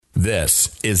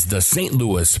This is the St.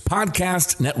 Louis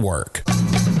Podcast Network.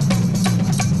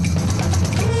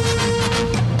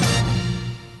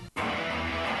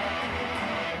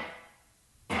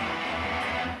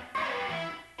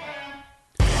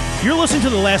 You're listening to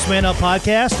the Last Man Up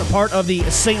podcast, a part of the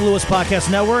St. Louis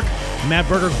Podcast Network. Matt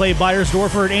Berger, Clay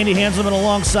Byersdorfer, and Andy Hanselman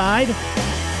alongside.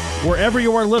 Wherever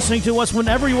you are listening to us,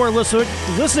 whenever you are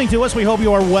listening to us, we hope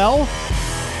you are well.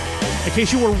 In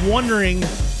case you were wondering,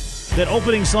 that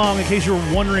opening song, in case you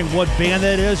were wondering what band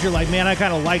that is, you're like, man, I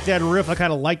kind of like that riff. I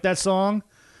kind of like that song.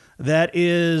 That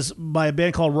is by a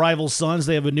band called Rival Sons.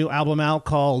 They have a new album out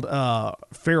called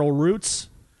Feral Roots.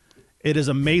 It is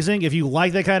amazing. If you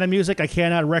like that kind of music, I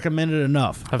cannot recommend it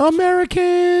enough.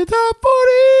 American Top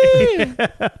 40!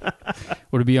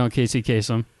 Would it be on Casey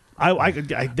Kasem?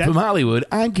 From Hollywood,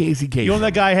 I'm Casey Kasem. You know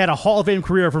that guy had a Hall of Fame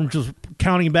career from just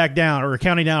counting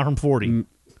down from 40.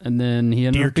 And then he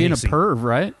ended up being Casey. a perv,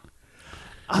 right?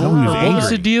 What was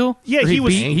the deal? Yeah,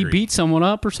 he beat someone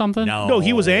up or something? No,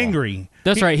 he was angry.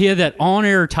 That's right. He had that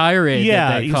on-air tirade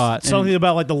that they caught. Something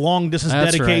about like the long-distance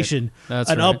dedication. Right.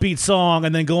 That's an right. upbeat song,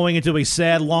 and then going into a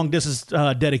sad long-distance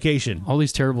dedication. All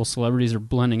these terrible celebrities are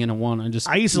blending into one.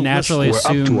 I used to We're naturally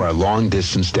assume. up to our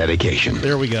long-distance dedication.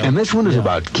 There we go. And this one is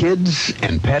about kids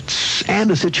and pets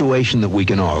and a situation that we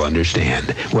can all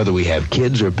understand, whether we have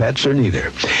kids or pets or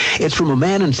neither. It's from a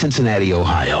man in Cincinnati,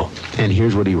 Ohio. And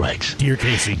here's what he writes. Dear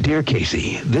Casey. Dear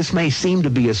Casey, this may seem to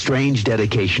be a strange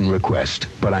dedication request,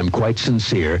 but I'm quite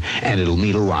sincere, and it'll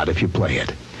mean a lot if you play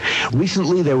it.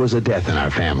 Recently, there was a death in our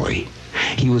family.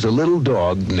 He was a little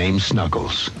dog named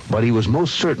Snuggles, but he was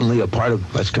most certainly a part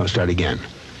of... Let's start again.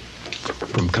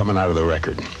 From coming out of the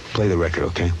record. Play the record,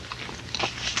 okay?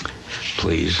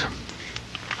 Please.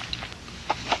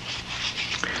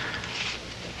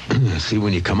 See,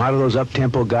 when you come out of those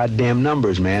up-tempo goddamn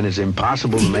numbers, man, it's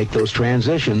impossible to make those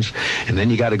transitions, and then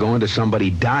you got to go into somebody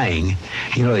dying.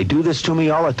 You know, they do this to me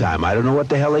all the time. I don't know what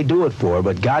the hell they do it for,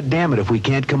 but goddamn it, if we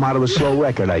can't come out of a slow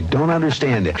record, I don't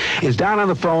understand it. Is Don on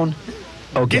the phone?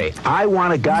 Okay, I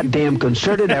want a goddamn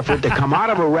concerted effort to come out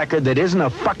of a record that isn't a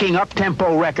fucking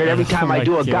up-tempo record every time I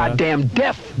do a goddamn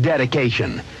death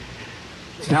dedication.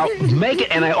 Now, make it,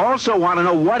 and I also want to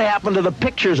know what happened to the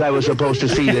pictures I was supposed to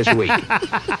see this week.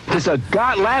 This is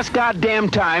last goddamn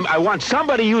time. I want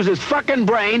somebody to use his fucking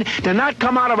brain to not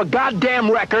come out of a goddamn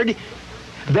record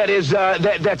that is,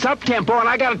 that's up-tempo, and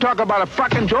I got to talk about a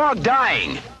fucking dog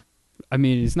dying. I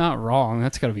mean, he's not wrong.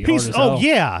 That's got to be hard as hell. Oh,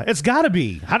 yeah, it's got to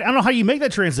be. I don't know how you make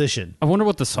that transition. I wonder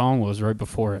what the song was right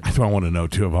before it. That's what I want to know,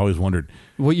 too. I've always wondered.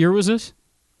 What year was this?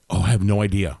 Oh, I have no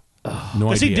idea. No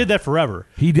idea. He did that forever.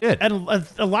 He did. And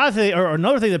a lot of things, or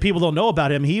another thing that people don't know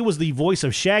about him, he was the voice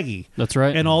of Shaggy. That's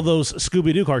right. In all those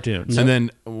Scooby-Doo cartoons. And then,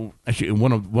 actually,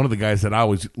 one of the guys that I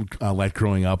always liked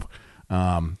growing up,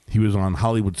 he was on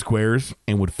Hollywood Squares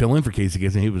and would fill in for Casey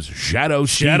Kasem. He was Shadow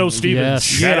Stevens. Yes.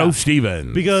 Shadow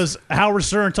Stevens. Because Howard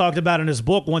Stern talked about in his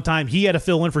book one time he had to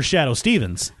fill in for Shadow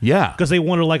Stevens. Yeah. Because they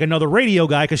wanted like another radio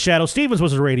guy because Shadow Stevens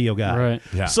was a radio guy. Right.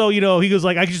 Yeah. So, he goes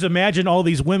like, I can just imagine all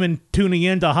these women tuning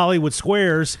in to Hollywood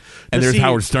Squares. And there's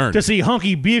Howard Stern. To see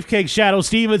hunky beefcake Shadow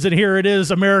Stevens, and here it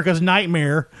is, America's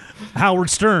Nightmare, Howard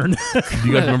Stern. Do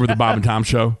you guys remember the Bob and Tom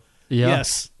show? Yeah.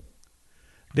 Yes.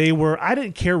 I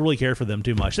didn't really care for them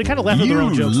too much. They kind of laughed at their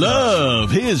own jokes. You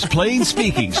love his plain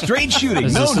speaking, straight shooting,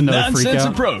 Is no this another freak nonsense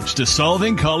out? approach to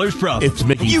solving callers' problems. It's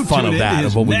making you fun tune of in that, to his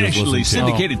of what we just nationally listened to.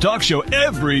 syndicated talk show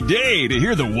every day to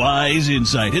hear the wise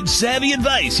insight and savvy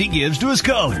advice he gives to his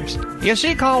callers. You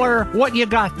see, caller, what you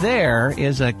got there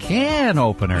is a can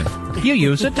opener. You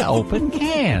use it to open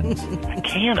cans. A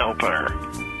can opener?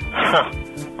 Huh.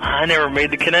 I never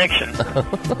made the connection.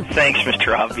 Thanks,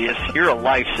 Mr. Obvious. You're a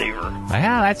lifesaver.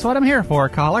 Well, that's what I'm here for,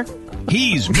 caller.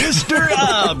 He's Mr.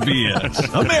 Obvious,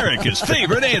 America's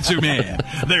favorite answer man.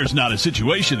 There's not a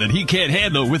situation that he can't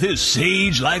handle with his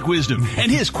sage-like wisdom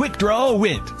and his quick-draw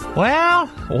wit. Well,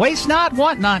 waste not,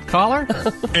 want not, caller.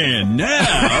 And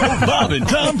now, Bob and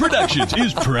Tom Productions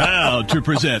is proud to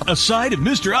present a side of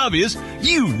Mr. Obvious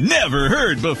you never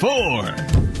heard before.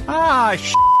 Ah,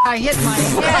 I hit my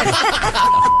head.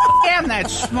 Damn,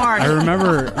 that's smart. I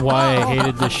remember why I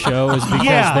hated this show is because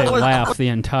they laugh the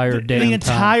entire day. The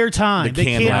entire time. The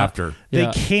canned laughter. They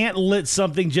Yeah. can't let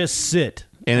something just sit.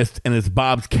 And it's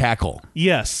Bob's cackle.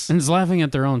 Yes. And it's laughing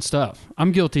at their own stuff.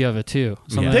 I'm guilty of it too.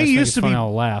 Sometimes They I think used it's to funny be-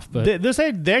 I'll laugh, but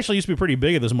They actually used to be pretty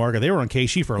big at this market. They were on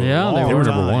KC for a Yeah, long they time. They were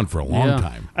number one for a long Yeah.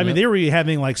 time. I mean, they were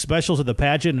having like specials at the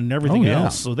pageant and everything Oh, yeah.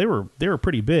 else. So they were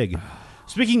pretty big.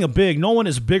 Speaking of big, no one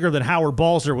is bigger than Howard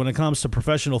Balzer when it comes to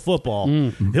professional football.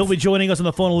 He'll be joining us on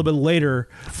the phone a little bit later.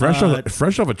 Fresh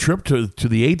off a trip to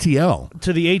the ATL.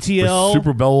 To the ATL.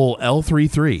 Super Bowl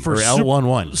L33 or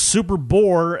L11. Super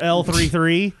Bowl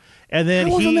L33. And then I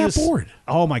wasn't that bored.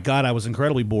 Oh, my God, I was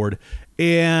incredibly bored.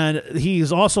 And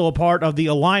he's also a part of the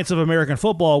Alliance of American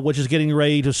Football, which is getting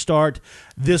ready to start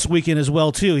this weekend as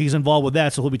well, too. He's involved with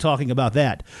that, so he'll be talking about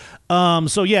that.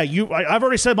 I've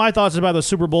already said my thoughts about the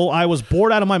Super Bowl. I was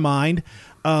bored out of my mind.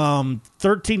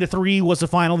 13-3 was the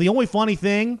final. The only funny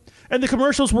thing, and the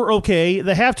commercials were okay.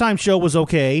 The halftime show was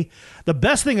okay. The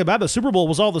best thing about the Super Bowl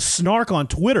was all the snark on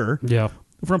Twitter. Yeah.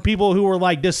 From people who were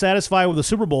like dissatisfied with the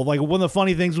Super Bowl. Like one of the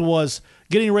funny things was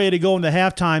getting ready to go into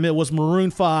halftime. It was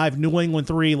Maroon 5, New England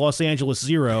 3, Los Angeles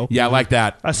 0. Yeah, I like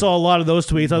that. I saw a lot of those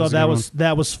tweets. I thought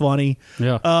that was funny.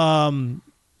 Yeah.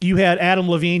 You had Adam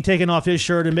Levine taking off his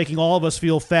shirt and making all of us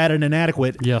feel fat and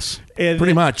inadequate. Yes. And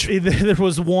pretty much. There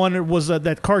was one. It was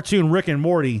that cartoon Rick and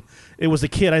Morty. It was the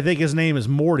kid. I think his name is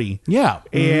Morty. Yeah.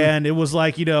 And it was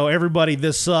like, everybody,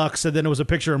 this sucks. And then it was a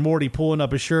picture of Morty pulling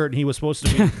up his shirt, and he was supposed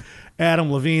to be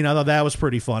Adam Levine. I thought that was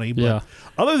pretty funny. But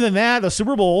other than that, the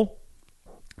Super Bowl,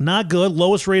 not good.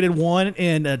 Lowest rated one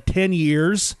in 10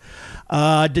 years.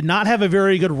 Did not have a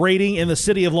very good rating in the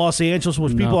city of Los Angeles,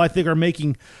 which people I think are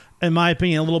making, in my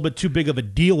opinion, a little bit too big of a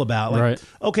deal about. Like, right.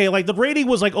 Okay, like the rating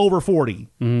was like over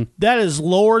 40. That is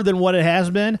lower than what it has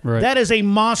been. Right. That is a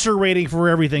monster rating for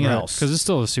everything else. Because it's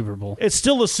still a Super Bowl. It's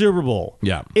still a Super Bowl.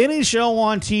 Yeah. Any show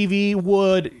on TV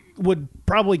would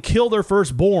probably kill their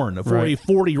firstborn for a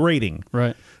 40 rating.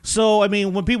 Right. So, I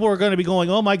mean, when people are going to be going,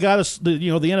 oh, my God, the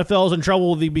NFL is in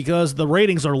trouble because the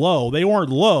ratings are low. They weren't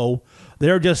low.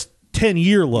 They're just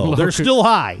 10-year low. They're still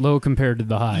high. Low compared to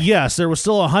the high. Yes, there was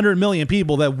still 100 million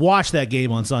people that watched that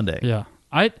game on Sunday. Yeah.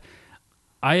 I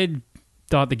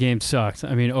thought the game sucked.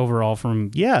 I mean, overall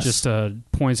from just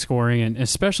point scoring, and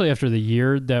especially after the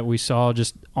year that we saw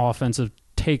just offensive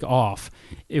take off,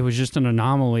 it was just an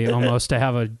anomaly almost to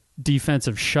have a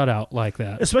defensive shutout like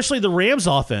that. Especially the Rams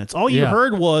offense. All you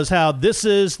heard was how this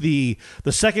is the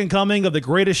second coming of the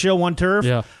greatest show on turf.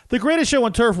 Yeah. The greatest show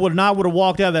on turf would have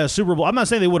walked out of that Super Bowl. I'm not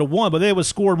saying they would have won, but they would have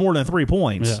scored more than 3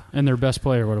 points. Yeah, and their best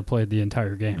player would have played the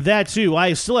entire game. That too.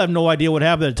 I still have no idea what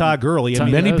happened to Todd Gurley.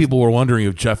 Many people were wondering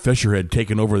if Jeff Fisher had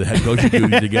taken over the head coaching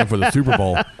duties again for the Super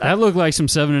Bowl. That looked like some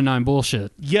 7-9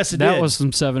 bullshit. Yes, it did. That was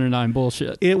some 7-9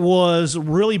 bullshit. It was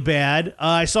really bad.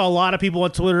 I saw a lot of people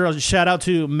on Twitter. Shout out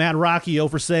to Matt Rocchio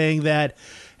for saying that,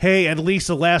 hey, at least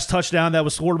the last touchdown that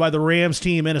was scored by the Rams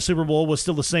team in a Super Bowl was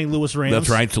still the St. Louis Rams. That's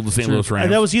right, still the St. Louis Rams.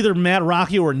 And that was either Matt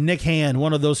Rocchio or Nick Hand.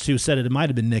 One of those two said it. It might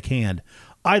have been Nick Hand.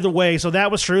 Either way, so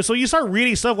that was true. So you start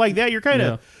reading stuff like that, you're kind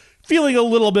of feeling a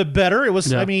little bit better. It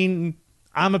was, I mean,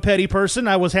 I'm a petty person.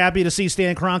 I was happy to see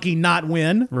Stan Kroenke not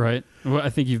win. Right. Well, I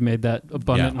think you've made that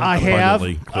abundantly clear. I have.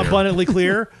 Abundantly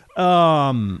clear.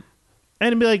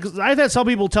 And be like, I've had some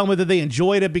people tell me that they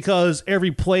enjoyed it because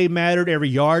every play mattered, every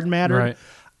yard mattered. Right.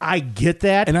 I get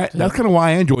that. And that's kind of why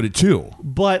I enjoyed it, too.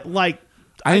 But, like...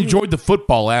 I enjoyed the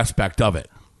football aspect of it.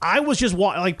 I was just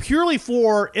purely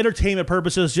for entertainment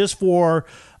purposes, just for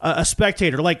a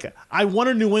spectator. Like, I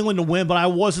wanted New England to win, but I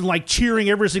wasn't like cheering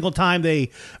every single time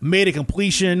they made a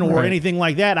completion or anything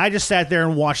like that. I just sat there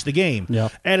and watched the game. Yeah.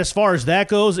 And as far as that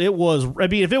goes, it was. I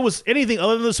mean, if it was anything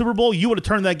other than the Super Bowl, you would have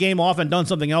turned that game off and done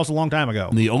something else a long time ago.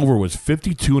 And the over was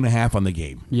 52.5 on the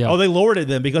game. Yeah. Oh, they lowered it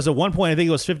then because at one point I think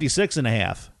it was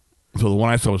 56.5. So the one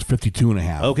I saw was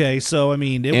 52.5. Okay, so I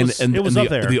mean, it was up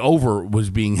there. The over was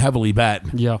being heavily bet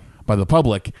by the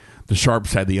public. The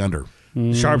sharps had the under.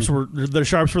 Sharps were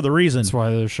sharps for the reason. That's why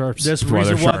they're sharps. That's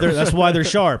why they're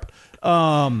sharp.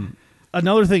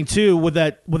 Another thing too with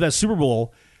that Super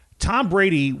Bowl, Tom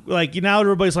Brady, like now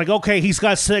everybody's like, okay, he's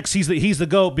got 6. He's the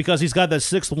GOAT because he's got that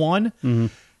 6th one. Mm-hmm.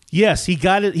 Yes, he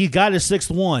got it. He got his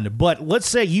 6th one. But let's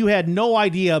say you had no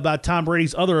idea about Tom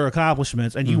Brady's other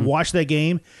accomplishments, and you watched that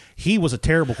game. He was a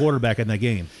terrible quarterback in that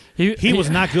game. He was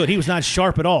not good. He was not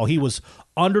sharp at all. He was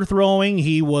underthrowing.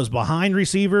 He was behind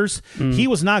receivers. He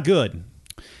was not good.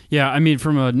 Yeah, I mean,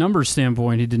 from a numbers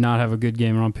standpoint, he did not have a good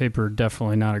game. And on paper,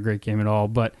 definitely not a great game at all.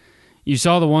 But you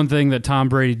saw the one thing that Tom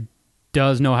Brady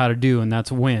does know how to do, and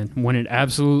that's win. When it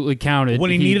absolutely counted.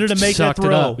 When he needed to make that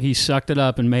throw. He sucked it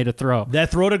up and made a throw. That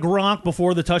throw to Gronk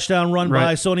before the touchdown run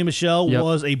by Sony Michel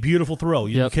was a beautiful throw.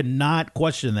 You cannot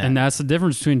question that. And that's the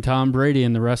difference between Tom Brady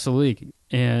and the rest of the league.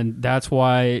 And that's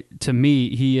why, to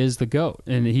me, he is the GOAT.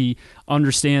 And he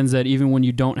understands that even when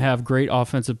you don't have great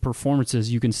offensive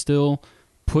performances, you can still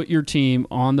put your team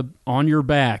on your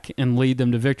back and lead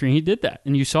them to victory. And he did that,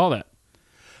 and you saw that.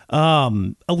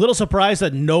 A little surprised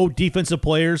that no defensive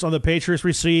players on the Patriots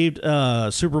received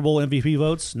Super Bowl MVP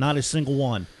votes. Not a single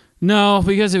one. No,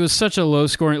 because it was such a low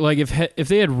scoring. Like if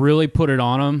they had really put it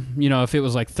on them, if it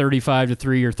was like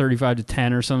 35-3 or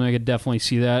 35-10 or something, I could definitely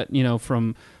see that.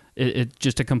 From it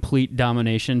just a complete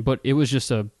domination. But it was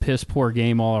just a piss poor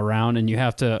game all around, and you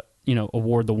have to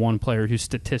award the one player who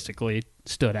statistically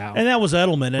stood out, and that was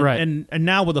Edelman. And, right. And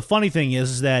now, what the funny thing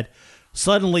is that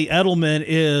suddenly Edelman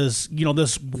is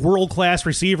this world class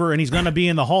receiver, and he's going to be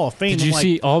in the Hall of Fame. Did you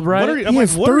see Albright? He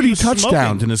has 30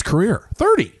 touchdowns in his career.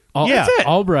 30. That's it.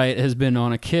 Albright has been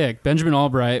on a kick. Benjamin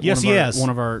Albright, yes, one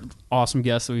of our awesome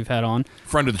guests that we've had on.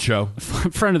 Friend of the show.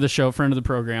 Friend of the show, friend of the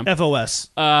program. FOS.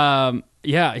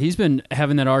 Yeah, he's been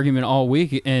having that argument all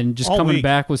week and just coming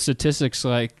back with statistics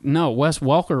like, no, Wes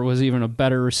Welker was even a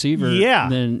better receiver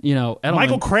than, Edelman.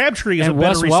 Michael Crabtree is a better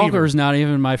receiver. And receiver. Wes Welker is not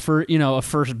even my a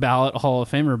first ballot Hall of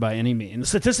Famer by any means.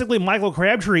 Statistically, Michael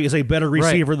Crabtree is a better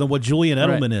receiver than what Julian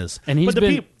Edelman is. And he's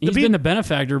been the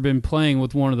benefactor, been playing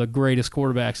with one of the greatest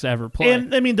quarterbacks to ever play.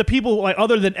 And, I mean, the people,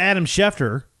 other than Adam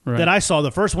Schefter, that I saw, the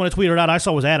first one I tweeted out I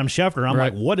saw was Adam Schefter. I'm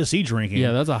like, what is he drinking?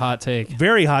 Yeah, that's a hot take.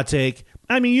 Very hot take.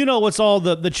 I mean, it's all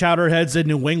the chowderheads in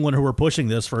New England who are pushing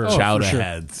this for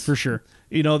chowderheads. For sure.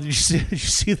 Did you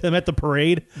see them at the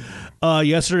parade?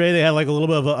 Yesterday they had like a little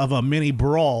bit of a mini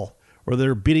brawl where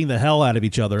they're beating the hell out of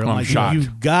each other. I'm shocked. You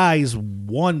guys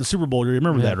won the Super Bowl. You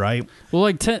remember that, right? Well,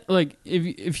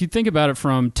 if you think about it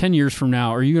from 10 years from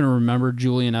now, are you going to remember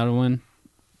Julian Edelman?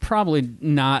 Probably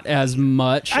not as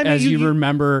much as you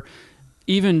remember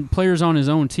even players on his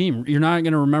own team. You're not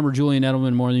going to remember Julian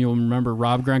Edelman more than you'll remember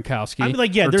Rob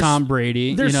Gronkowski or Tom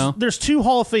Brady. There's two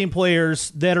Hall of Fame players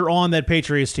that are on that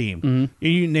Patriots team. Mm-hmm.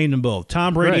 You named them both,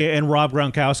 Tom Brady and Rob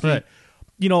Gronkowski. Right.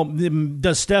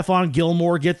 Does Stephon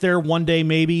Gilmore get there one day?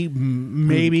 Maybe. I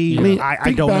mean,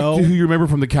 I don't know. Who you remember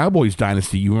from the Cowboys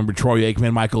dynasty? You remember Troy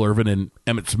Aikman, Michael Irvin, and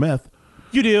Emmitt Smith.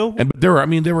 You do. And there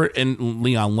were in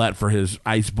Leon Lett for his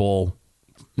Ice Bowl.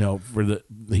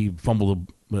 He fumbled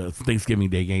the Thanksgiving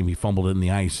Day game. He fumbled it in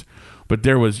the ice, but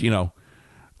there was the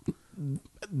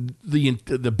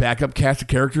backup cast of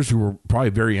characters who were probably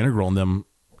very integral in them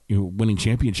winning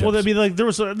championships. Well, I mean, like there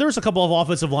was a couple of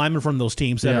offensive linemen from those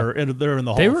teams that are in the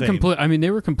Hall of Fame.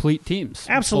 They were complete teams,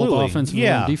 absolutely, both offensively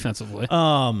and defensively.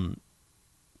 That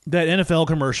NFL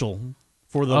commercial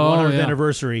for the 100th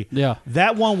anniversary. Yeah.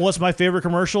 That one was my favorite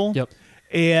commercial. Yep.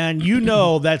 And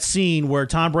that scene where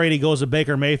Tom Brady goes to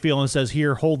Baker Mayfield and says,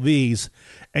 "Here, hold these,"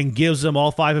 and gives him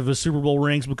all 5 of his Super Bowl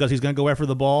rings because he's going to go after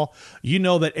the ball. You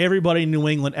know that everybody in New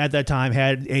England at that time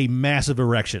had a massive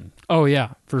erection. Oh,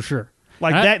 yeah, for sure.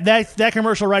 Like that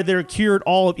commercial right there cured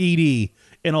all of ED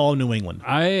in all of New England.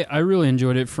 I really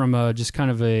enjoyed it from just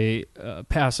kind of a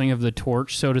passing of the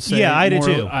torch, so to say. Yeah, I did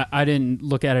too. I didn't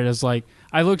look at it as I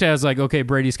looked at it as okay,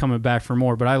 Brady's coming back for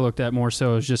more, but I looked at more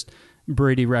so as just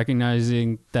Brady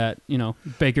recognizing that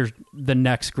Baker's the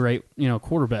next great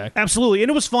quarterback. Absolutely, and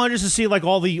it was fun just to see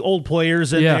all the old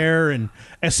players in there. And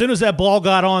as soon as that ball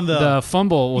got on the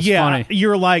fumble was funny.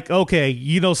 You're like, okay,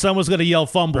 someone's going to yell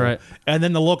fumble, right. And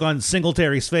then the look on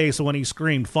Singletary's face when he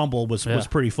screamed fumble was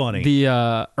pretty funny.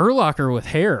 The Urlacher with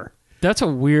hair. That's a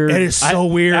weird. It is so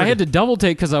weird. I had to double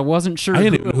take because I wasn't sure. I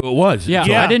didn't know who it was. Yeah,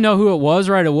 I didn't know who it was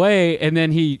right away. And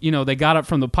then they got up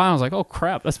from the pile. I was like, oh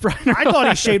crap, that's Brian Urlacher. I thought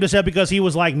he shaved his head because he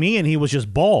was like me and he was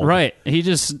just bald. Right. He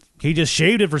just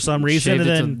shaved it for some reason. Shaved and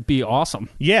it then to be awesome.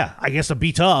 Yeah, I guess to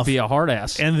be tough, be a hard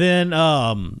ass. And then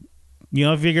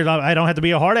figured I don't have to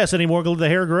be a hard ass anymore. Let the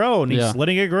hair grow, and he's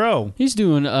letting it grow. He's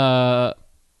doing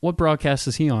what broadcast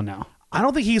is he on now? I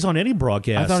don't think he's on any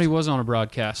broadcast. I thought he was on a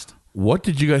broadcast. What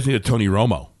did you guys think of Tony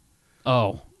Romo?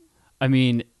 Oh, I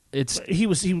mean, he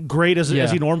was great as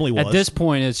he normally was. At this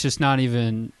point, it's just not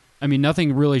even. I mean,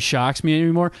 nothing really shocks me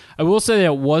anymore. I will say that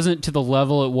it wasn't to the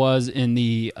level it was in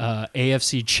the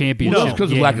AFC Championship. No,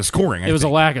 because of lack of scoring. It was a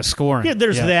lack of scoring. Yeah,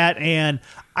 there's that, and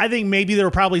I think maybe there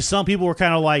were probably some people who were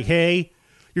kind of like, "Hey,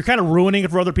 you're kind of ruining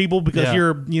it for other people because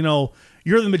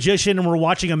you're the magician and we're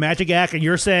watching a magic act and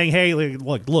you're saying, hey,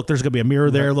 look, there's going to be a mirror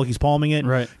there. Right. Look, he's palming it.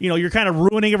 Right. You're kind of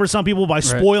ruining it for some people by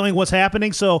spoiling what's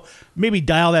happening. So maybe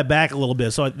dial that back a little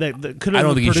bit. So I don't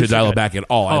think he should dial it back at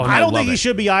all. I don't think he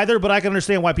should be either, but I can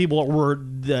understand why people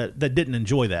that didn't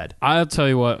enjoy that. I'll tell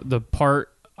you what, the part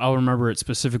I'll remember it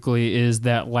specifically is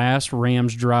that last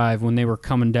Rams drive when they were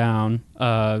coming down. It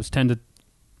was 10-3.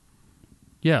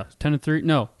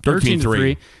 No,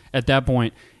 13-3 at that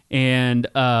point. And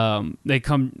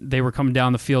they were coming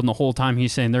down the field, and the whole time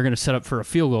he's saying they're going to set up for a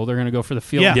field goal. They're going to go for the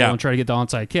field goal and try to get the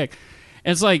onside kick.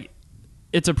 And it's like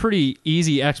it's a pretty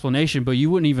easy explanation, but you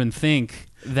wouldn't even think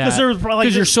that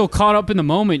because you're so caught up in the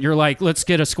moment. You're like, let's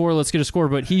get a score,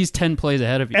 but he's 10 plays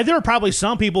ahead of you. And there were probably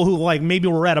some people who like maybe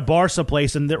were at a bar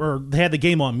someplace and they had the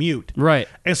game on mute, right?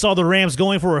 And saw the Rams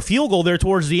going for a field goal there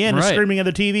towards the end, and screaming at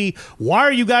the TV, "Why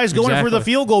are you guys going for the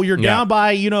field goal? You're down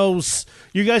by you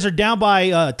guys are down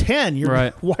by 10.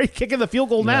 Why are you kicking the field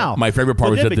goal now?" My favorite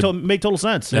part was make total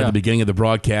sense at the beginning of the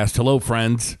broadcast. Hello,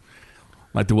 friends.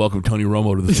 I'd like to welcome Tony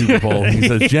Romo to the Super Bowl. He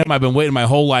says, Jim, I've been waiting my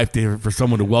whole life for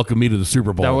someone to welcome me to the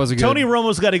Super Bowl. That was a good. Tony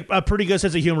Romo's got a pretty good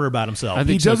sense of humor about himself. I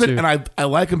think he doesn't, so too. and I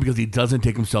like him because he doesn't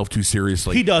take himself too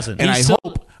seriously. He doesn't. And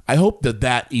I hope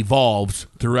that evolves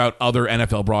throughout other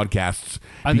NFL broadcasts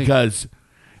because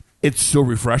it's so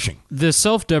refreshing. The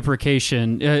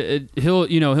self-deprecation,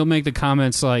 he'll make the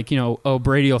comments like,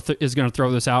 Brady is going to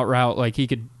throw this out route like he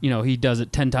could, he does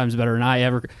it 10 times better than I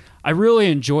ever. I really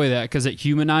enjoy that because it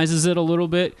humanizes it a little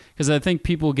bit, because I think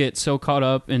people get so caught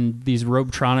up in these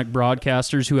robotronic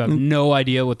broadcasters who have no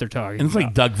idea what they're talking about. And it's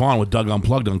like Doug Vaughn with Doug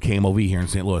Unplugged on KMOV here in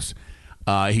St. Louis.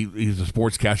 He's a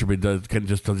sportscaster, but he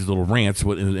does these little rants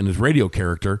in his radio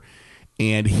character,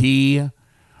 and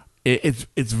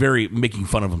it's very making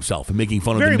fun of himself and making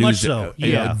fun very of the much news. So.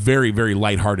 Yeah. Very, very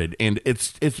lighthearted, and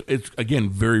it's again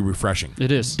very refreshing.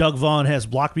 It is. Doug Vaughn has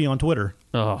blocked me on Twitter.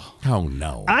 Oh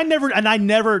No! I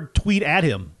never tweet at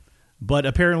him, but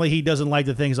apparently he doesn't like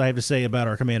the things I have to say about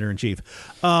our commander in chief.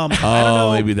 I don't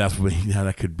know, maybe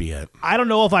that could be it. I don't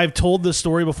know if I've told this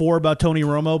story before about Tony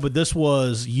Romo, but this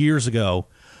was years ago.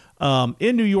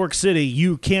 In New York City,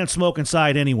 you can't smoke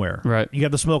inside anywhere. Right. You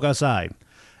have to smoke outside.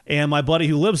 And my buddy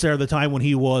who lives there at the time when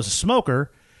he was a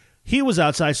smoker, he was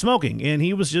outside smoking. And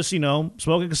he was just,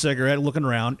 smoking a cigarette, looking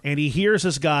around. And he hears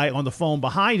this guy on the phone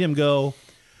behind him go,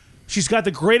 "She's got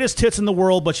the greatest tits in the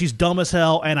world, but she's dumb as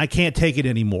hell, and I can't take it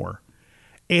anymore."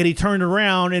 And he turned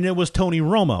around, and it was Tony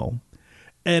Romo.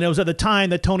 And it was at the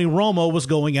time that Tony Romo was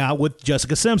going out with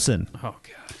Jessica Simpson. Oh,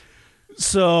 God.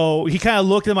 So he kind of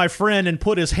looked at my friend and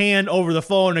put his hand over the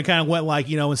phone and kind of went like,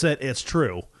 and said, "It's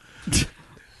true."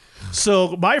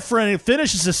 So my friend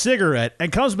finishes a cigarette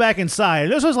and comes back inside.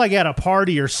 This was like at a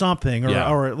party or something,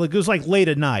 or like it was like late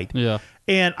at night. Yeah.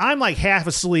 And I'm like half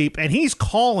asleep, and he's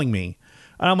calling me.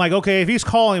 And I'm like, okay, if he's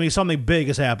calling me, something big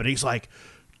has happened. He's like,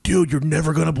 "Dude, you're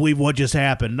never going to believe what just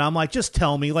happened." And I'm like, just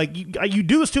tell me. Like, you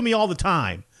do this to me all the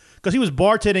time. Because he was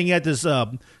bartending at this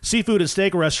seafood and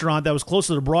steak restaurant that was close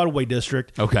to the Broadway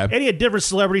district. Okay. And he had different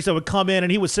celebrities that would come in,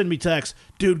 and he would send me texts.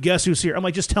 "Dude, guess who's here?" I'm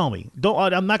like, just tell me.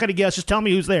 I'm not going to guess. Just tell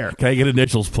me who's there. Can I get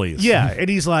initials, please? Yeah. And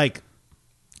he's like,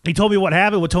 he told me what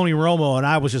happened with Tony Romo, and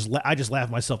I just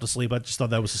laughed myself to sleep. I just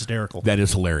thought that was hysterical. That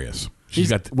is hilarious.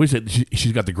 She's got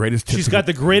the greatest tits. She's got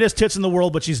the greatest tits in the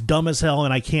world, but she's dumb as hell,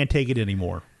 and I can't take it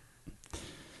anymore.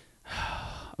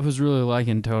 I was really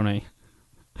liking Tony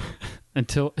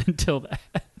until that.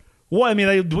 Well, I mean,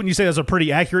 wouldn't you say that's a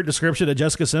pretty accurate description of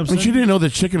Jessica Simpson? And she didn't know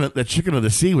that chicken of the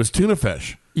sea was tuna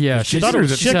fish. Yeah, she thought it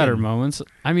was she's had her chicken. moments.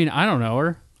 I mean, I don't know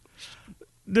her.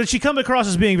 Did she come across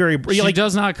as being very... She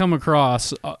does not come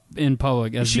across in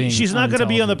public as being She's not going to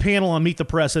be on the unintelligent. panel on Meet the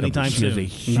Press anytime She soon. is a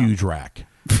huge rack.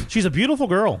 She's a beautiful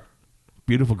girl.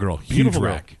 Beautiful girl. Huge Beautiful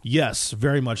girl. rack. Yes,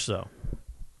 very much so.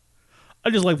 I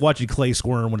just like watching Clay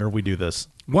squirm whenever we do this.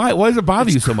 Why does it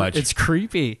bother you so much? It's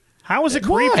creepy. How is it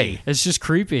creepy? Why? It's just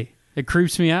creepy. It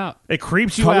creeps me out. It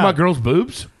creeps you Talking out. about girls'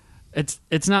 boobs?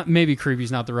 It's not, maybe creepy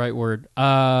is not the right word.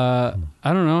 I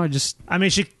don't know. I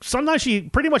mean, sometimes she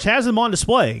pretty much has them on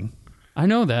display. I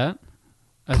know that.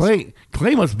 Clay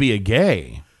must be a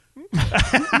gay.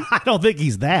 I don't think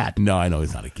he's that, No, I know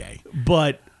he's not a gay.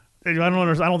 but I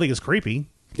don't think it's creepy.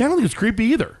 Yeah, I don't think it's creepy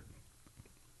either.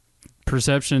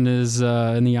 Perception is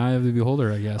in the eye of the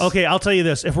beholder, I guess. Okay, I'll tell you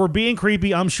this: if we're being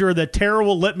creepy, I'm sure that Tara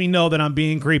will let me know that I'm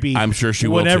being creepy. I'm sure she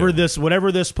will, Whenever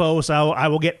too. this posts, I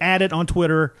will get added on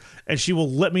Twitter, and she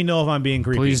will let me know if I'm being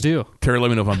creepy. Please do. Tara, let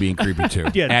me know if I'm being creepy too.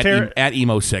 Yeah, at, Tara- at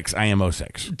emo6, I am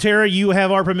 06. Tara, you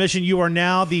have our permission. You are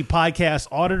now the podcast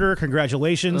auditor.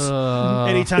 Congratulations.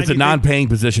 Anytime It's a non-paying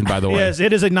position, by the way. Yes,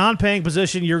 it is a non-paying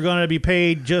position. You're going to be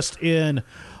paid just in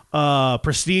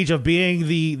prestige of being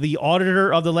the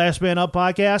auditor of the Last Man Up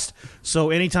podcast. So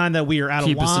anytime that we are out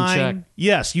Keep of us in line, check.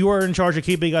 yes, you are in charge of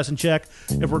keeping us in check.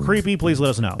 If we're creepy, please let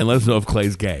us know. And let us know if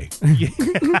Clay's gay.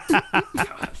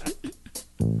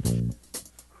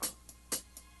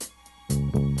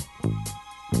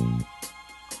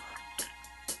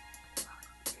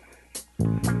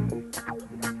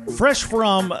 fresh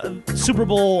from Super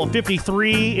Bowl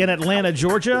 53 in Atlanta,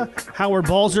 Georgia, Howard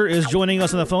Balzer is joining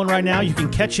us on the phone right now. You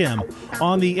can catch him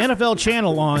on the NFL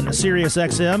channel on Sirius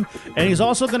XM, and he's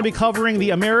also going to be covering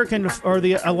the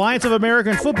Alliance of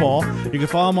American Football. You can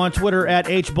follow him on Twitter at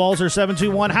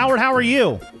hbalzer721. Howard, how are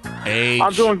you?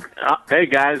 I'm doing. Hey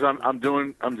guys, I'm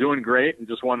doing great, and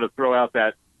just wanted to throw out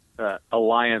that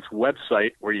Alliance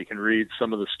website where you can read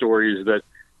some of the stories that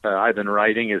I've been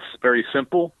writing. It's very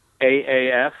simple,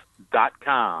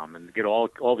 AAF.com, and get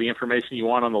all the information you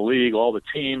want on the league, all the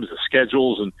teams, the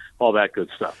schedules, and all that good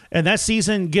stuff. And that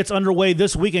season gets underway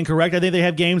this weekend, correct? I think they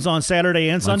have games on Saturday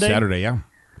and Sunday. On Saturday, yeah.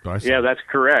 Yeah, that's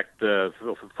correct.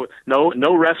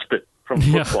 No respite from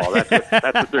football. That's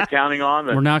what they're counting on.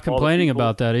 We're not complaining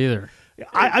about that either.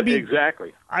 I mean,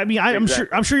 exactly. I'm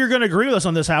sure you're going to agree with us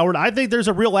on this, Howard. I think there's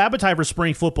a real appetite for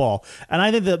spring football, and I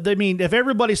think that if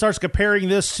everybody starts comparing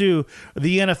this to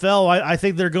the NFL, I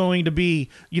think they're going to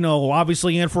be,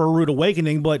 obviously in for a rude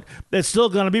awakening, but it's still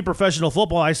going to be professional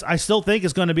football. I still think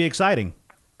it's going to be exciting.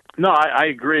 No, I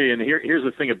agree, and here's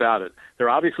the thing about it. There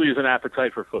obviously is an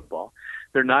appetite for football.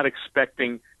 They're not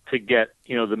expecting to get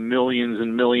the millions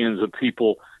and millions of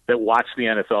people that watch the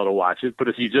NFL to watch it. But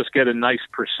if you just get a nice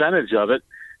percentage of it,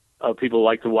 people who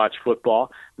like to watch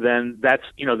football, then that's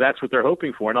what they're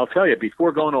hoping for. And I'll tell you,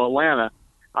 before going to Atlanta,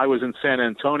 I was in San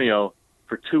Antonio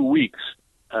for 2 weeks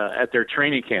at their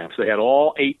training camps. They had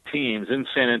all 8 teams in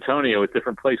San Antonio at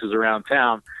different places around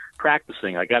town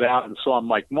practicing. I got out and saw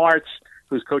Mike Martz,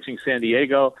 who's coaching San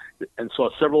Diego, and saw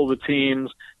several of the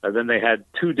teams. Then they had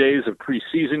 2 days of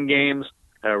preseason games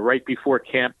right before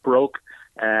camp broke.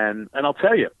 And I'll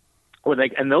tell you,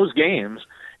 in those games,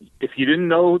 if you didn't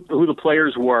know who the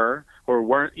players were or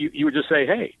weren't, you would just say,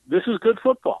 hey, this is good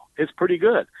football. It's pretty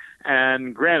good.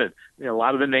 And granted, a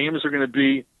lot of the names are going to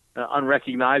be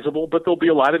unrecognizable, but there'll be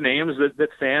a lot of names that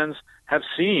fans have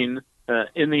seen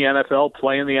in the NFL,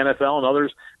 play in the NFL, and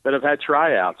others that have had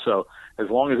tryouts. So as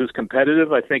long as it's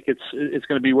competitive, I think it's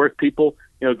going to be worth people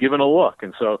giving a look.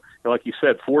 And so, like you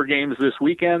said, 4 games this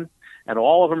weekend, and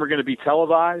all of them are going to be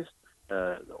televised.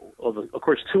 Of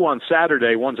course, 2 on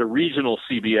Saturday. One's a regional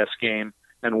CBS game,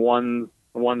 and one's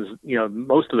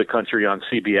most of the country on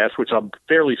CBS, which I'm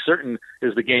fairly certain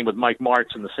is the game with Mike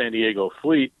Martz and the San Diego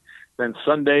Fleet. Then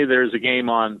Sunday there's a game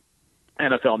on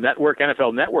NFL Network.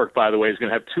 NFL Network, by the way, is going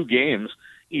to have 2 games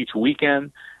each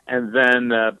weekend, and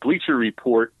then Bleacher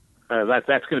Report. That's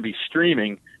going to be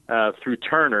streaming through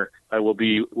Turner. Will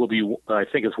be I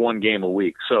think it's 1 game a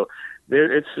week. So.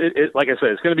 It's like I said,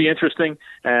 it's going to be interesting,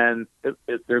 and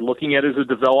they're looking at it as a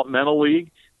developmental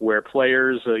league where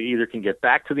players either can get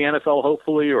back to the NFL,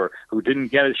 hopefully, or who didn't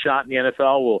get a shot in the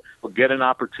NFL will get an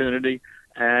opportunity.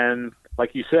 And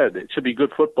like you said, it should be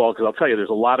good football because I'll tell you, there's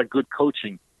a lot of good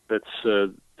coaching that's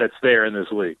there in this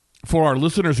league. For our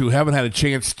listeners who haven't had a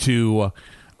chance to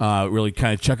really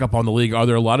kind of check up on the league, are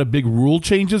there a lot of big rule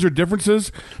changes or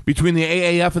differences between the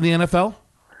AAF and the NFL?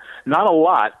 Not a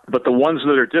lot, but the ones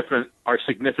that are different are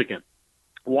significant.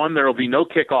 One, there will be no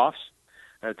kickoffs.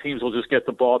 Teams will just get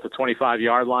the ball at the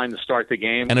 25-yard line to start the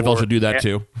game. NFL should do that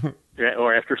too.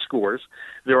 Or after scores.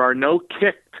 There are no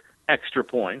kicked extra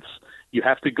points. You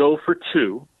have to go for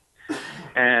 2.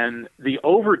 And the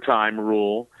overtime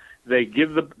rule, they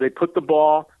put the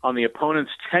ball on the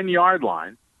opponent's 10-yard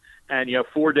line, and you have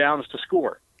 4 downs to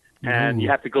score. And you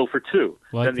have to go for 2.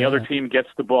 Then the other team gets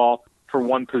the ball for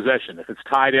 1 possession. If it's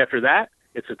tied after that,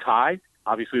 it's a tie.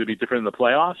 Obviously, it'll be different in the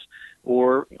playoffs,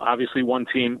 or obviously one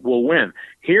team will win.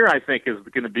 Here, I think, is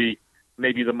going to be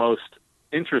maybe the most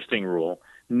interesting rule.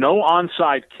 No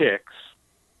onside kicks.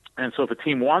 And so if a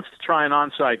team wants to try an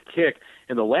onside kick,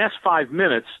 in the last 5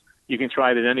 minutes, you can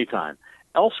try it at any time.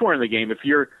 Elsewhere in the game, if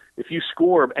you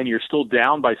score and you're still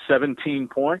down by 17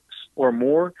 points or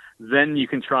more, then you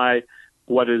can try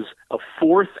what is a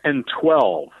 4th and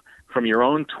 12 from your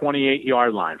own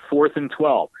 28-yard line, 4th and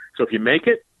 12. So if you make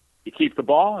it, you keep the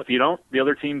ball. If you don't, the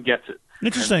other team gets it.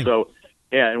 Interesting. And so,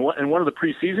 yeah, and one of the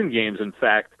preseason games, in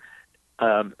fact,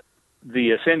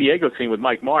 the San Diego team with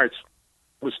Mike Martz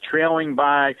was trailing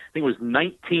by, I think it was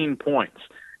 19 points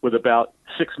with about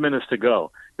 6 minutes to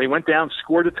go. They went down,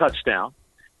 scored a touchdown,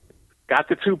 got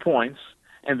the 2 points,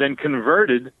 and then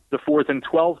converted the 4th and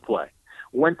 12 play.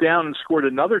 Went down and scored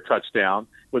another touchdown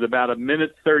with about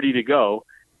 1:30 to go,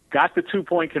 got the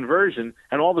 2-point conversion,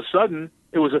 and all of a sudden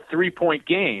it was a 3-point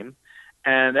game.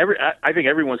 And I think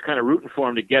everyone's kind of rooting for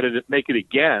him to make it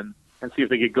again, and see if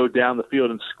they could go down the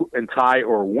field and tie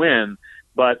or win.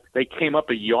 But they came up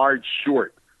a yard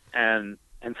short, and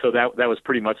so that was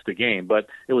pretty much the game. But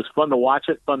it was fun to watch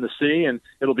it, fun to see, and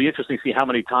it'll be interesting to see how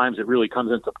many times it really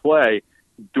comes into play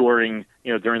during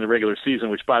the regular season,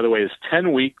 which, by the way, is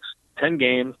 10 weeks 10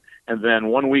 games, and then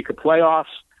 1 week of playoffs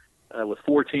with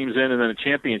 4 teams in, and then a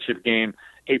championship game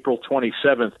April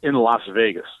 27th in Las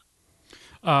Vegas.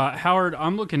 Howard,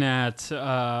 I'm looking at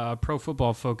Pro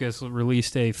Football Focus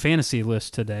released a fantasy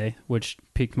list today, which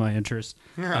piqued my interest.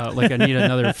 Like I need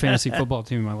another fantasy football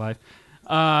team in my life.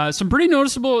 Some pretty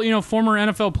noticeable, former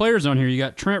NFL players on here. You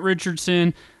got Trent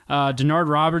Richardson, Denard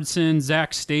Robertson,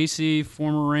 Zach Stacy,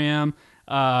 former Ram,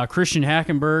 Christian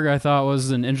Hackenberg. I thought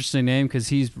was an interesting name because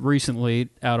he's recently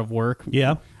out of work.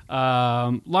 Yeah,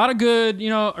 a lot of good,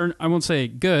 or I won't say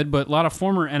good, but a lot of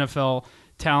former NFL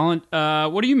talent.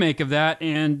 What do you make of that,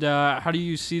 and how do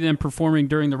you see them performing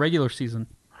during the regular season?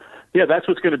 Yeah, that's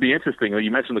what's going to be interesting.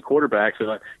 You mentioned the quarterbacks.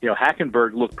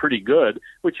 Hackenberg looked pretty good,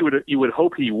 which you would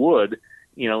hope he would,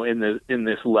 in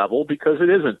this level, because it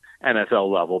isn't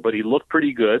NFL level. But he looked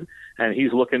pretty good, and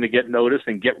he's looking to get noticed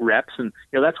and get reps. And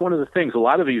that's one of the things.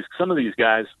 Some of these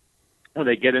guys, when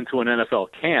they get into an NFL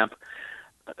camp,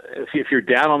 if you're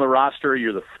down on the roster,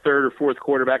 you're the third or fourth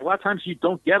quarterback. A lot of times you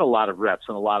don't get a lot of reps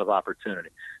and a lot of opportunity.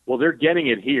 Well, they're getting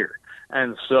it here.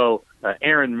 And so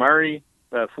Aaron Murray,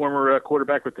 former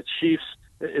quarterback with the Chiefs,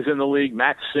 is in the league.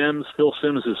 Matt Sims, Phil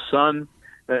Sims' son,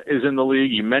 is in the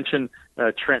league. You mentioned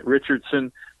Trent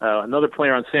Richardson, another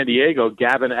player on San Diego,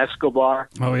 Gavin Escobar,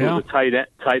 who was a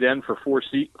tight end for four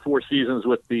seasons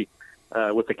with the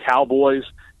Cowboys,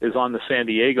 is on the San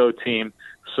Diego team.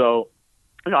 So,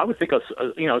 I would think a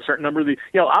certain number of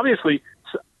obviously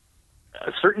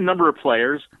a certain number of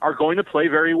players are going to play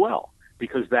very well,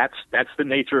 because that's the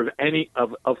nature of any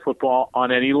of football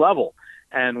on any level.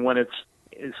 And when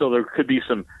there could be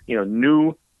some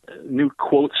new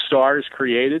quote stars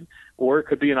created, or it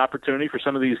could be an opportunity for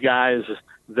some of these guys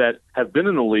that have been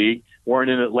in the league, weren't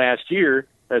in it last year,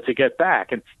 to get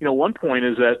back. And one point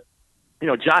is that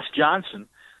Josh Johnson,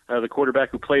 the quarterback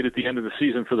who played at the end of the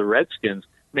season for the Redskins,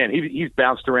 man, he's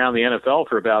bounced around the NFL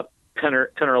for about 10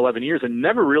 or 11 years and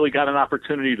never really got an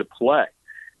opportunity to play.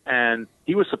 And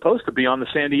he was supposed to be on the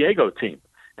San Diego team.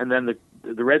 And then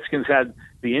the Redskins had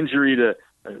the injury to,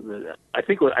 I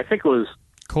think it was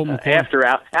after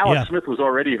Alex Smith was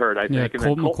already hurt, I think. And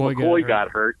then Colt McCoy got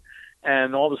hurt.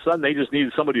 And all of a sudden they just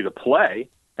needed somebody to play,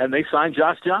 and they signed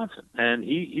Josh Johnson. And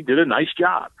he did a nice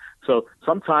job. So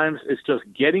sometimes it's just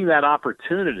getting that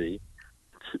opportunity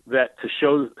that to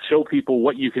show people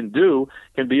what you can do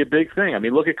can be a big thing. I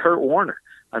mean, look at Kurt Warner.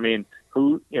 I mean,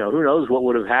 who knows what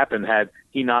would have happened had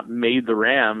he not made the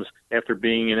Rams after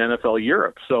being in NFL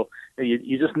Europe. So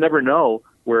you just never know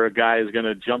where a guy is going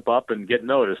to jump up and get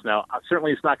noticed. Now,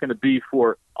 certainly it's not going to be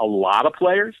for a lot of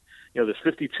players. There's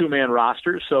 52-man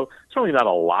rosters, so certainly not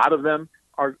a lot of them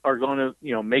are going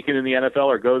to make it in the NFL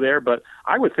or go there. But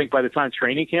I would think by the time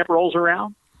training camp rolls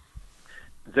around,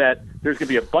 that there's going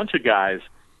to be a bunch of guys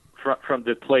from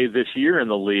that play this year in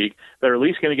the league that are at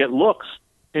least going to get looks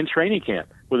in training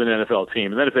camp with an NFL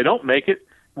team. And then if they don't make it,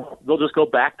 they'll just go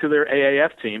back to their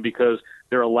AAF team, because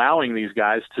they're allowing these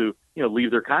guys to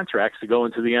leave their contracts to go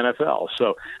into the NFL.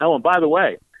 So, and by the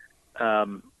way,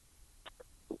 after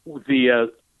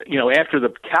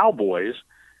the Cowboys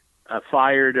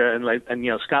fired and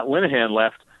Scott Linehan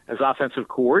left as offensive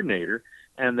coordinator,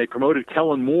 and they promoted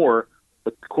Kellen Moore,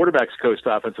 the quarterback's coach,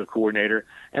 to offensive coordinator,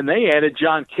 and they added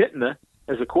John Kitna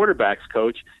as a quarterback's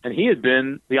coach, and he had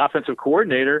been the offensive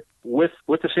coordinator with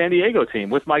the San Diego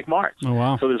team with Mike Martz. Oh,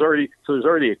 wow. So there's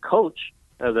already a coach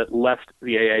that left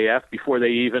the AAF before they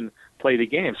even played a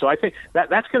game. So I think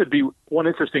that's going to be one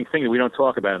interesting thing that we don't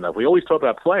talk about enough. We always talk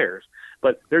about players,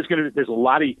 but there's a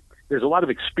lot of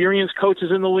experienced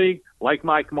coaches in the league, like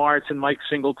Mike Martz and Mike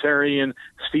Singletary and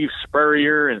Steve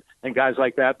Spurrier and guys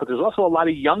like that. But there's also a lot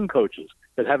of young coaches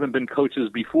that haven't been coaches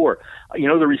before.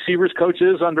 The receivers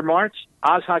coaches under Martz,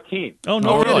 Oz Hakeem. Oh,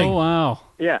 no, really? Oh, wow.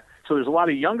 Yeah. So there's a lot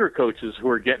of younger coaches who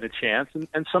are getting a chance,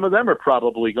 and some of them are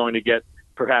probably going to get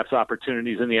perhaps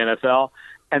opportunities in the NFL.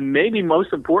 And maybe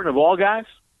most important of all, guys,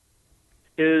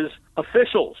 is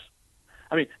officials.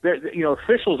 I mean,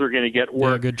 officials are going to get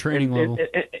work. Yeah, good training level.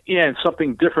 And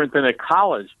something different than a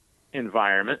college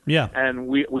environment. Yeah. And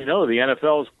we know the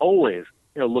NFL is always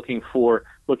looking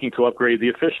to upgrade the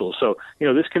officials. So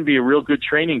this can be a real good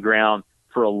training ground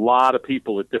for a lot of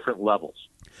people at different levels.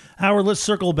 Howard, let's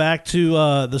circle back to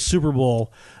the Super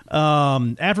Bowl.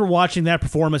 After watching that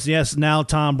performance, yes, now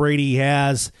Tom Brady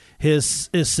has his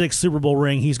sixth Super Bowl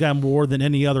ring. He's got more than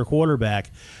any other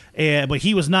quarterback. But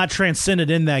he was not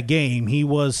transcended in that game. He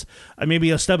was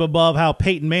maybe a step above how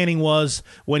Peyton Manning was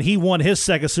when he won his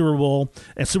second Super Bowl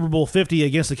at Super Bowl 50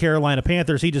 against the Carolina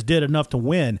Panthers. He just did enough to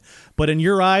win. But in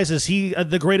your eyes, is he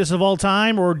the greatest of all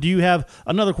time, or do you have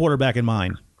another quarterback in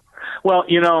mind? Well,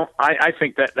 I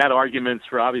think that argument's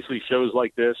for obviously shows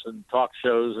like this and talk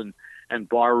shows, and and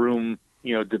barroom,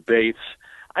 debates.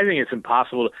 I think it's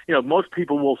impossible to, most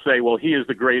people will say, well, he is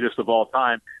the greatest of all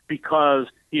time because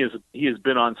he has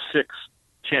been on 6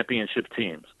 championship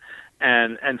teams.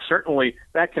 And certainly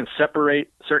that can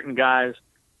separate certain guys,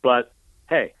 but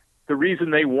hey, the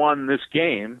reason they won this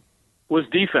game was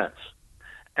defense.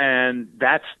 And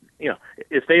that's,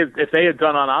 if they had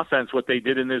done on offense what they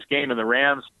did in this game, and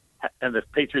the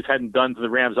Patriots hadn't done to the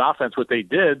Rams offense what they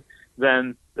did,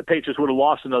 then the Patriots would have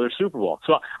lost another Super Bowl.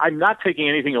 So I'm not taking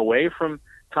anything away from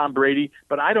Tom Brady,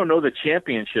 but I don't know that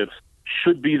championships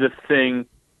should be the thing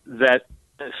that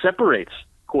separates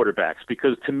quarterbacks,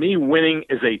 because to me, winning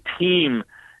is a team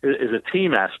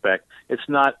aspect. It's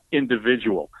not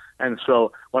individual. And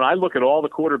so when I look at all the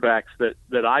quarterbacks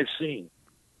that I've seen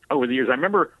over the years, I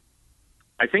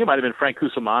think it might have been Frank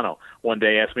Cusimano one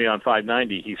day asked me on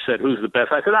 590. He said, "Who's the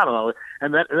best?" I said, "I don't know."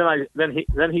 And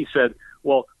then he said,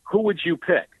 "Well, who would you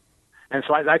pick?" And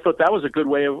so I thought that was a good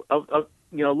way of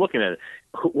looking at it.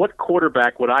 What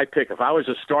quarterback would I pick if I was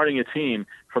just starting a team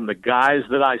from the guys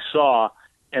that I saw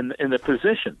in the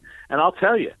position? And I'll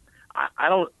tell you,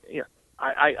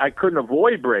 I couldn't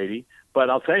avoid Brady, but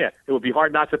I'll tell you, it would be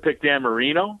hard not to pick Dan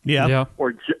Marino,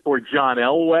 or John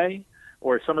Elway,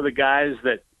 or some of the guys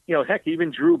that, heck,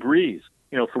 even Drew Brees,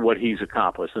 for what he's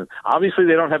accomplished. And obviously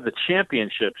they don't have the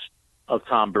championships of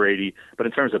Tom Brady, but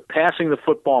in terms of passing the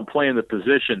football and playing the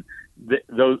position,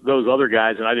 those other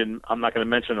guys, and I'm not going to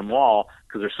mention them all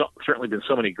because there's certainly been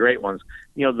so many great ones.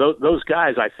 Those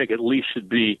guys I think at least should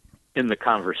be in the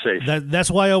conversation. That's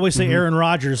why I always say Aaron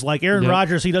Rodgers. Like Aaron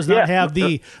Rodgers, he does not have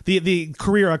the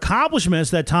career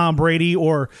accomplishments that Tom Brady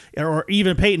or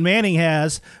even Peyton Manning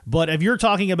has. But if you're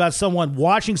talking about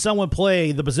watching someone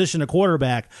play the position of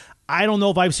quarterback, I don't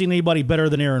know if I've seen anybody better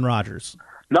than Aaron Rodgers.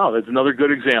 No, that's another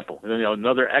good example.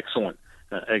 Another excellent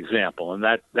example, and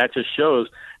that just shows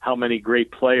how many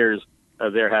great players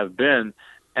there have been.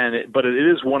 But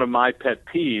it is one of my pet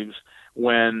peeves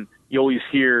when you always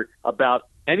hear about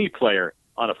any player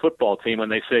on a football team when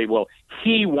they say, well,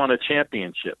 he won a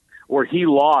championship or he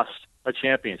lost a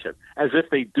championship, as if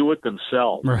they do it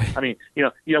themselves. Right. I mean,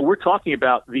 we're talking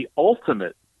about the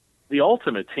ultimate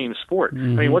team sport. I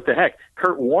mean, what the heck?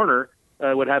 Kurt Warner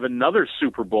would have another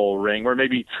Super Bowl ring, or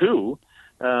maybe 2,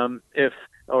 or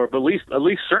at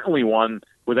least certainly one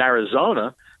with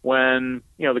Arizona when,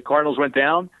 the Cardinals went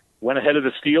ahead of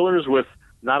the Steelers with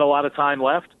not a lot of time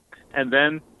left. And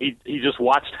then he just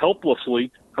watched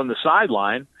helplessly from the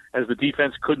sideline as the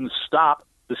defense couldn't stop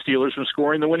the Steelers from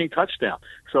scoring the winning touchdown.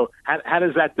 So how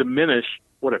does that diminish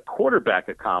what a quarterback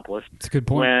accomplished? That's a good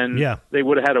point. When they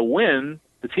would have had a win,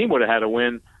 the team would have had a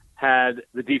win had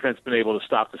the defense been able to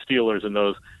stop the Steelers in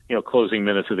those closing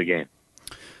minutes of the game.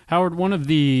 Howard, one of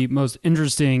the most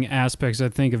interesting aspects, I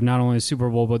think, of not only the Super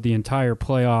Bowl but the entire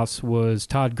playoffs was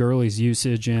Todd Gurley's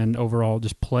usage and overall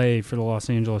just play for the Los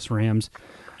Angeles Rams.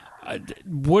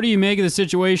 What do you make of the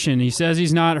situation? He says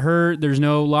he's not hurt. There's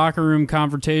no locker room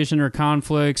confrontation or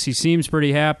conflicts. He seems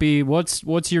pretty happy.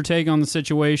 What's your take on the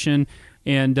situation,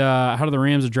 and how do the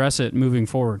Rams address it moving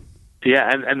forward?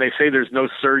 Yeah, and they say there's no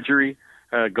surgery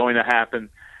going to happen,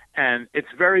 and it's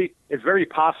very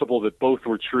possible that both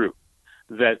were true,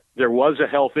 that there was a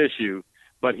health issue,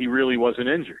 but he really wasn't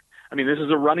injured. I mean, this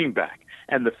is a running back,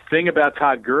 and the thing about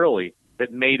Todd Gurley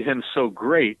that made him so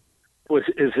great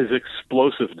is his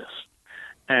explosiveness.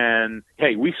 And,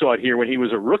 hey, we saw it here when he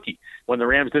was a rookie, when the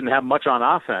Rams didn't have much on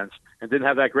offense and didn't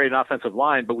have that great an offensive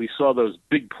line, but we saw those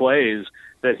big plays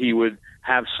that he would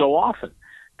have so often.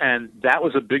 And that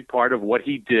was a big part of what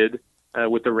he did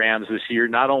with the Rams this year,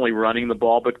 not only running the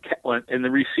ball, but in the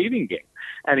receiving game.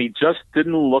 And he just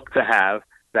didn't look to have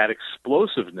that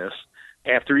explosiveness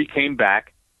after he came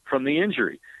back from the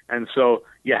injury. And so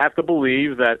you have to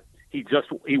believe that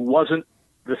he wasn't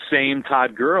the same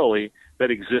Todd Gurley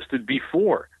that existed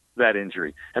before that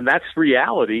injury. And that's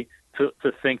reality to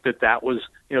think that was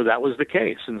the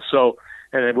case. And so,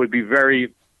 and it would be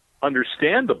very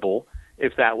understandable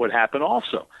if that would happen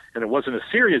also. And it wasn't a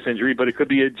serious injury, but it could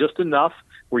be just enough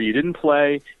where you didn't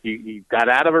play, you got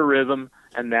out of a rhythm,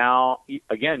 and now,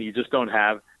 again, you just don't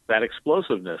have that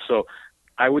explosiveness. So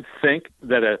I would think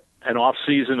that an off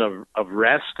season of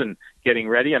rest and getting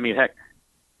ready, I mean, heck,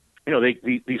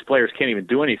 these players can't even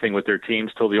do anything with their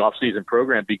teams till the off-season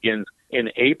program begins in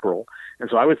April, and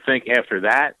so I would think after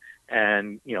that,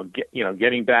 and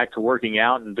getting back to working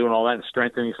out and doing all that and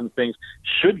strengthening some things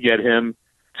should get him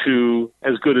to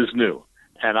as good as new.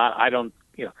 And I don't,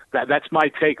 that's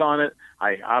my take on it.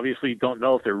 I obviously don't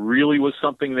know if there really was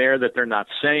something there that they're not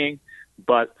saying,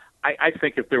 but I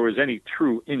think if there was any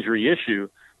true injury issue,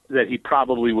 that he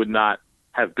probably would not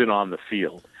have been on the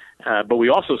field. But we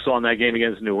also saw in that game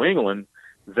against New England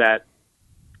that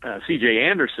C.J.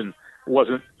 Anderson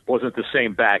wasn't the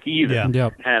same back either. Yeah.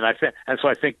 Yep. And so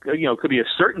I think it could be a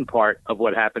certain part of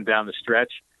what happened down the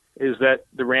stretch is that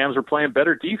the Rams were playing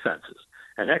better defenses.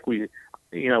 And heck, we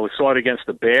saw it against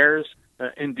the Bears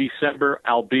in December,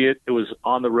 albeit it was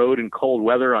on the road in cold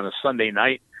weather on a Sunday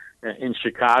night in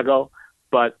Chicago.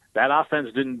 But that offense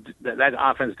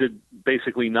did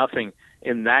basically nothing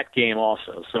in that game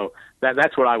also. So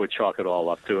that's what I would chalk it all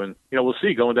up to. And we'll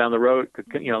see going down the road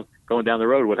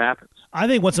what happens. I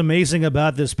think what's amazing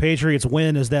about this Patriots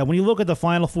win is that when you look at the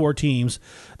final four teams,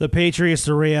 the Patriots,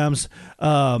 the Rams,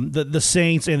 the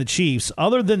Saints, and the Chiefs,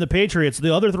 other than the Patriots,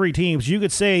 the other three teams, you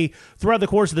could say throughout the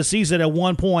course of the season at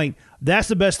one point, that's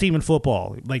the best team in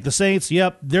football. Like the Saints,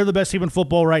 yep, they're the best team in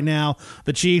football right now.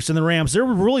 The Chiefs and the Rams. There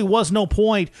really was no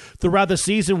point throughout the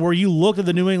season where you looked at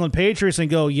the New England Patriots and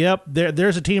go, yep,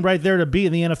 there's a team right there to beat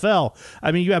in the NFL.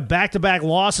 I mean, you have back-to-back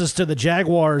losses to the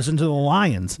Jaguars and to the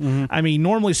Lions. Mm-hmm. I mean,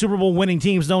 normally Super Bowl winning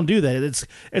teams don't do that. It's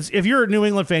if you're a New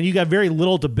England fan, you got very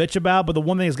little to bitch about, but the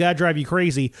one thing that's got to drive you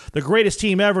crazy, the greatest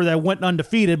team ever that went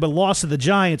undefeated but lost to the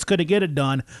Giants couldn't get it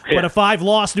done. Yeah. But a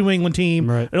 5-loss New England team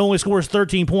that only scores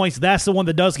 13 points, that's the one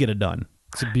that does get it done.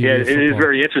 It is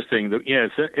very interesting.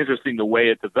 It's interesting the way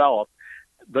it developed.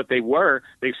 But they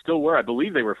still were. I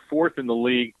believe they were fourth in the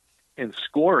league in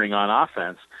scoring on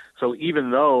offense. So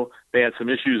even though they had some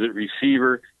issues at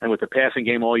receiver and with the passing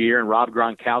game all year, and Rob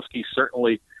Gronkowski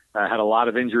certainly had a lot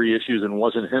of injury issues and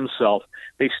wasn't himself,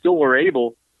 they still were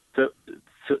able to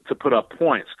put up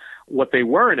points. What they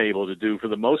weren't able to do for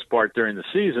the most part during the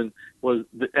season was,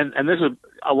 and this is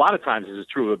a lot of times this is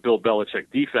true of a Bill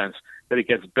Belichick defense, that it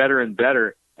gets better and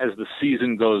better as the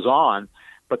season goes on.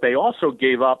 But they also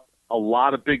gave up a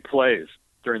lot of big plays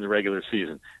during the regular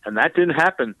season, and that didn't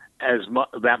happen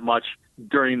that much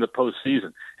during the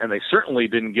postseason. And they certainly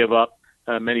didn't give up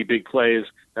many big plays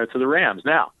to the Rams.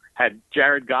 Now, had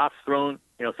Jared Goff thrown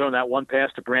that one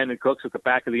pass to Brandon Cooks at the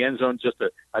back of the end zone just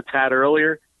a tad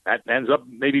earlier, that ends up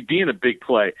maybe being a big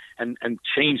play and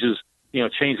changes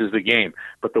the game.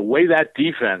 But the way that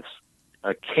defense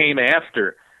came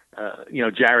after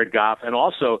Jared Goff and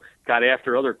also got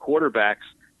after other quarterbacks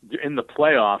in the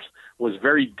playoffs was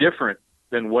very different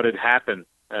than what had happened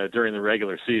during the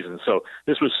regular season. So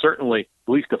this was certainly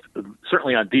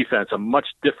on defense, a much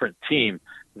different team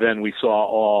than we saw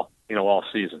all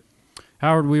season.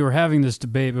 Howard, we were having this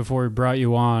debate before we brought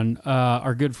you on.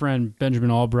 Our good friend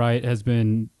Benjamin Albright has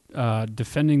been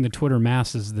defending the Twitter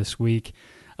masses this week,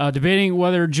 debating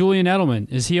whether Julian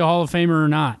Edelman, is he a Hall of Famer or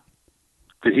not?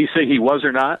 Did he say he was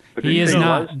or not? He is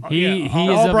not. He is.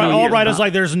 Albright is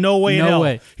like, there's no way in hell.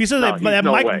 Way. He said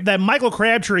that Michael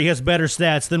Crabtree has better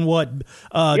stats than what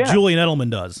Julian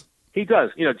Edelman does. He does.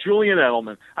 Julian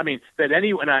Edelman. I mean,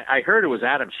 I heard it was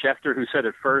Adam Schefter who said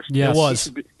it first. Yes. It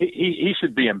was. He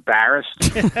should be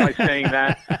embarrassed by saying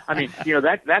that. I mean,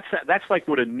 that's like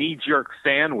what a knee-jerk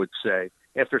fan would say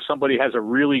after somebody has a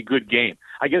really good game.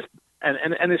 I guess, and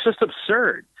it's just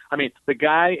absurd. I mean, the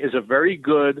guy is a very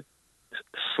good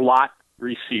slot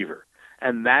receiver,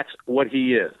 and that's what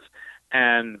he is.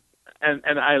 And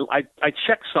I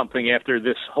checked something after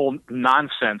this whole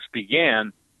nonsense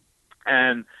began,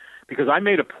 and because I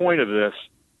made a point of this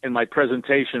in my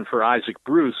presentation for Isaac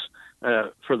Bruce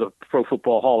for the Pro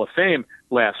Football Hall of Fame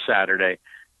last Saturday,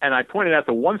 and I pointed out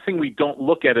the one thing we don't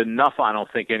look at enough, I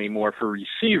don't think anymore, for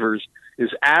receivers is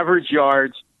average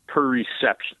yards per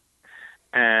reception.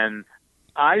 And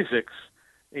Isaac's,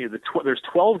 there's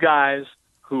 12 guys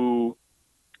who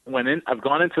have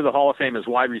gone into the Hall of Fame as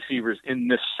wide receivers in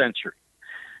this century,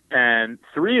 and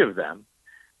 3 of them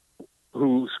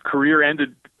whose career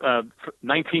ended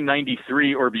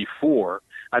 1993 or before.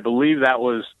 I believe that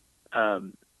was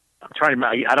I'm trying to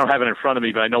remember, I don't have it in front of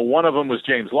me, but I know one of them was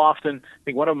James Lofton. I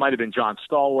think one of them might have been John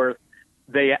Stallworth.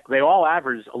 They all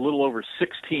averaged a little over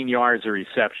 16 yards a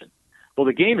reception. Well,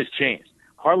 the game has changed.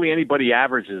 Hardly anybody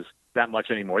averages that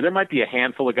much anymore. There might be a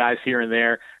handful of guys here and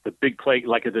there, the big play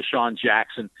like a Deshaun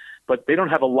Jackson, but they don't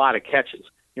have a lot of catches.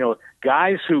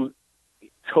 Guys who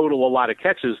total a lot of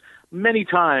catches many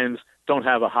times don't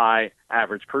have a high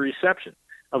average per reception.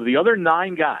 Of the other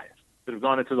 9 guys that have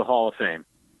gone into the Hall of Fame,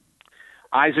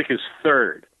 Isaac is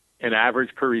 3rd in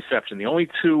average per reception. The only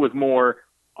 2 with more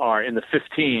are in the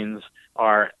 15s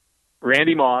are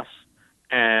Randy Moss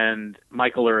and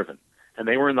Michael Irvin, and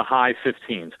they were in the high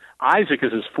 15s. Isaac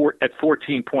is at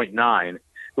 14.9,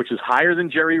 which is higher than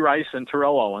Jerry Rice and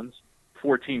Terrell Owens,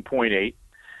 14.8,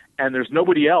 and there's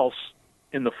nobody else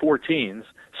in the 14s.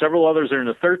 Several others are in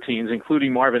the 13s,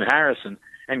 including Marvin Harrison,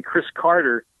 and Chris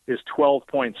Carter is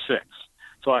 12.6.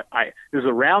 So there's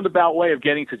a roundabout way of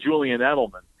getting to Julian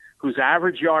Edelman, whose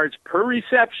average yards per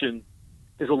reception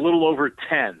is a little over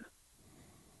 10.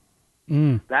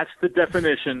 That's the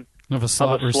definition of a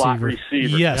slot receiver.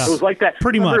 Yes. It was like that.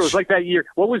 Pretty much. It was like that year.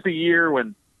 What was the year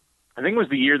when, I think it was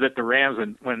the year that the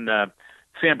Rams, when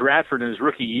Sam Bradford in his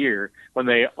rookie year, when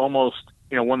they almost,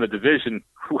 won the division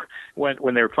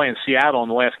when they were playing Seattle in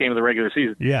the last game of the regular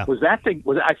season. Yeah. Was that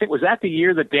the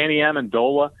year that Danny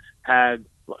Amendola had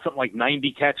something like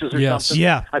 90 catches or something?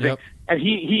 Yeah. I think. And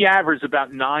he averaged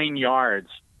about 9 yards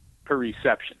per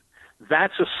reception.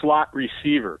 That's a slot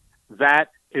receiver.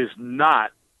 That is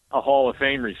not a Hall of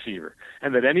Fame receiver.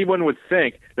 And that anyone would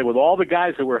think that with all the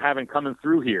guys that we're having coming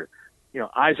through here,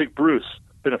 Isaac Bruce,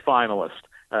 been a finalist.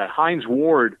 Hines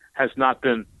Ward has not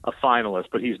been a finalist,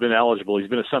 but he's been eligible. He's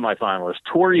been a semifinalist.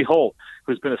 Torrey Holt,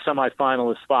 who's been a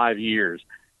semifinalist 5 years.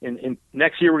 In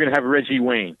next year, we're going to have Reggie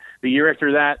Wayne. The year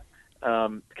after that,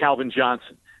 Calvin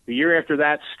Johnson. The year after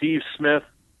that, Steve Smith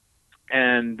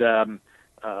and,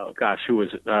 who was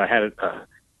it?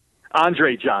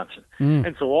 Andre Johnson.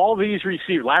 And so all these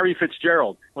receivers, Larry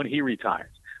Fitzgerald, when he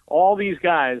retires, all these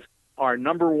guys are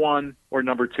number 1 or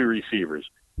number 2 receivers.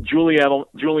 Julian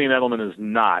Edelman is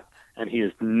not, and he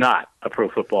is not a Pro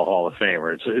Football Hall of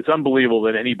Famer. It's unbelievable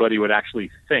that anybody would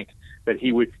actually think that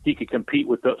he could compete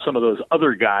with some of those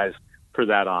other guys for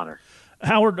that honor.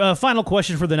 Howard, final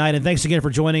question for the night, and thanks again for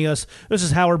joining us. This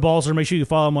is Howard Balzer. Make sure you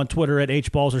follow him on Twitter at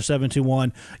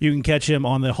hbalzer721. You can catch him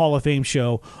on the Hall of Fame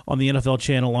show on the NFL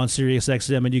channel on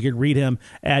SiriusXM, and you can read him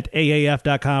at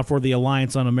aaf.com for the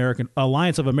Alliance of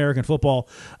American Football.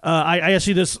 I asked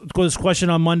you this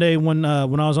question on Monday when I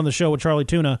was on the show with Charlie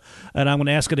Tuna, and I'm going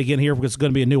to ask it again here because it's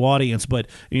going to be a new audience. But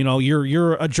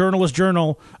you're a journalist.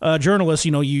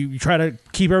 You try to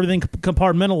keep everything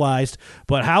compartmentalized.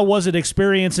 But how was it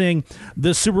experiencing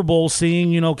the Super Bowl,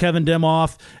 seeing Kevin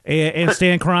Demoff and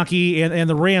Stan Kroenke and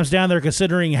the Rams down there,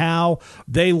 considering how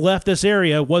they left this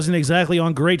area? It wasn't exactly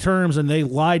on great terms, and they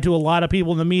lied to a lot of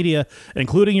people in the media,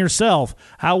 including yourself.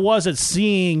 How was it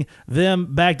seeing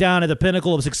them back down at the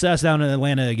pinnacle of success down in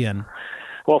Atlanta again?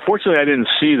 Well, fortunately, I didn't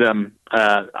see them.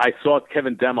 I saw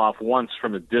Kevin Demoff once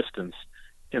from a distance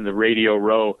in the Radio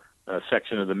Row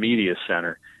section of the media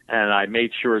center, and I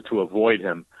made sure to avoid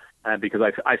him. And because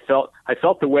I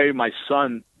felt the way my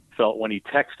son felt when he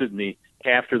texted me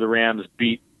after the Rams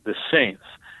beat the Saints,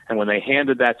 and when they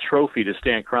handed that trophy to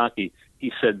Stan Kroenke,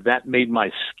 he said that made my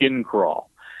skin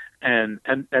crawl. And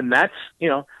that's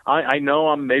I know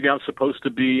I'm supposed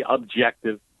to be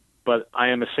objective, but I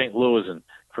am a St. Louisan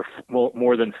for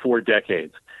more than 4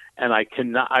 decades, and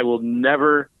I will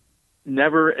never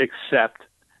accept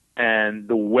and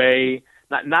the way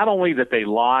not only that they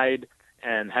lied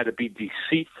and had to be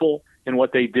deceitful in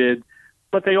what they did,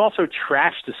 but they also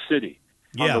trashed the city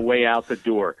on the way out the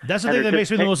door. That's the thing that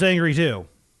makes me the most angry, too.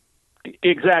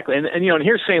 Exactly. And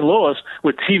here's St. Louis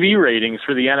with TV ratings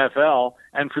for the NFL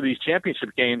and for these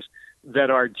championship games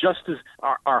that are just as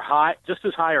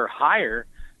high or higher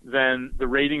than the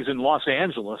ratings in Los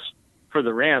Angeles for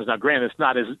the Rams. Now, granted,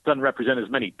 it doesn't represent as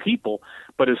many people,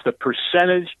 but it's the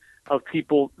percentage of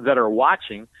people that are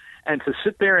watching. And to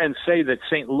sit there and say that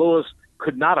St. Louis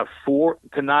could not support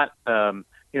an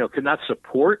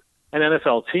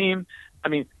NFL team. I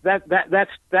mean, that's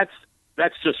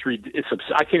just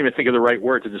I can't even think of the right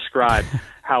word to describe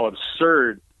how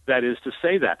absurd that is to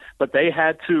say that. But they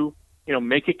had to,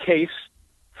 make a case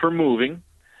for moving,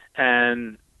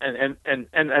 and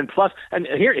plus, and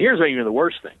here's even the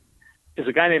worst thing, is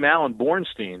a guy named Alan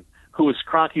Bornstein, who is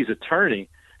Kroenke's attorney,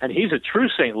 and he's a true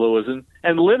St. Louisan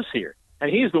and lives here,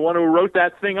 and he's the one who wrote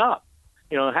that thing up.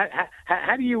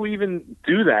 How do you even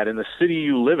do that in the city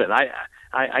you live in?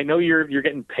 I know you're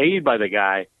getting paid by the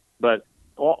guy, but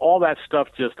all that stuff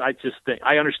I just think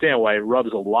I understand why it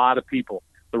rubs a lot of people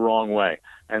the wrong way.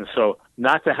 And so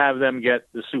not to have them get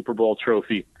the Super Bowl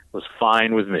trophy was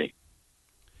fine with me.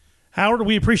 Howard,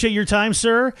 we appreciate your time,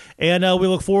 sir, and we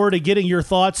look forward to getting your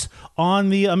thoughts on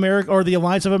the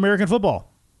Alliance of American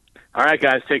Football. All right,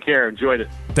 guys, take care. Enjoyed it.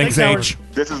 Thanks H.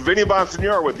 This is Vinny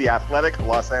Bonsignor with The Athletic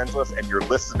Los Angeles, and you're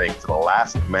listening to the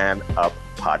Last Man Up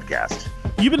podcast.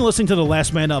 You've been listening to the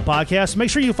Last Man Up podcast. Make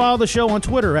sure you follow the show on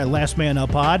Twitter at Last Man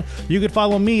Up Pod. You can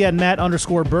follow me at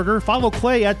Matt_Berger. Follow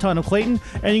Clay at Ton of Clayton.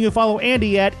 And you can follow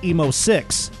Andy at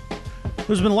Emo6.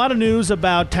 There's been a lot of news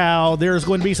about how there's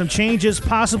going to be some changes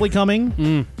possibly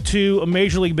coming to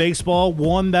Major League Baseball.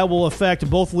 One that will affect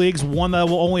both leagues, one that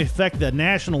will only affect the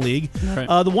National League.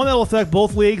 Right. The one that will affect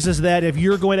both leagues is that if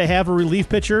you're going to have a relief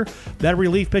pitcher, that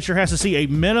relief pitcher has to see a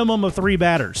minimum of 3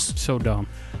 batters. So dumb.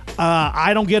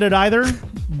 I don't get it either,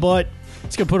 but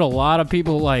it's going to put a lot of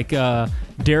people like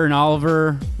Darren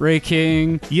Oliver, Ray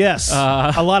King. Yes,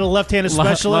 a lot of left-handed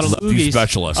specialists. A lot of lefty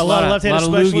specialists. A lot of left-handed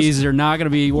specialists. loogies are not going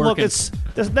to be working. Look,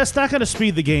 that's not going to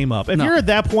speed the game up. If you're at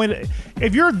that point,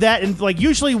 if you're that, and like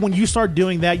usually when you start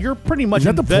doing that, you're pretty much. Is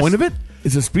that the point of it?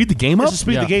 Is to speed the game up? It's to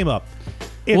speed the game up.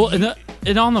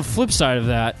 And on the flip side of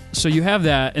that, so you have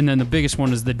that, and then the biggest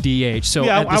one is the DH. So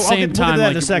at the same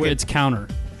time, it's counter.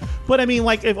 But I mean,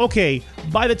 like,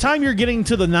 by the time you're getting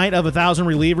to the night of 1,000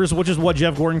 relievers, which is what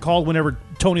Jeff Gordon called whenever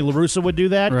Tony La Russa would do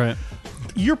that, right?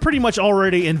 You're pretty much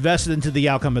already invested into the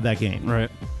outcome of that game,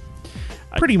 right?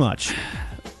 Pretty much.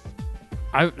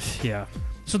 Yeah.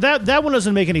 So that one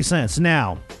doesn't make any sense.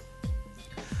 Now,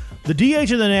 the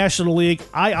DH in the National League,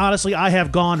 I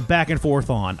have gone back and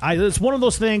forth on. It's one of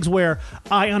those things where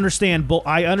I understand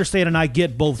and I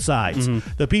get both sides. Mm-hmm.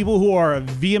 The people who are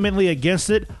vehemently against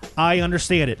it, I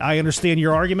understand it. I understand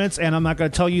your arguments, and I'm not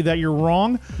going to tell you that you're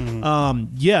wrong.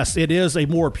 Mm-hmm. Yes, it is a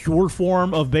more pure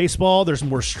form of baseball. There's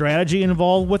more strategy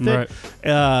involved with it.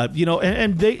 Right.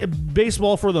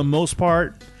 Baseball, for the most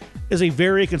part, is a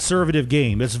very conservative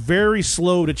game. It's very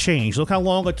slow to change. Look how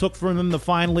long it took for them to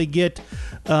finally get,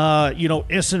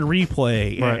 instant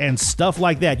replay and stuff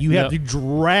like that. You have to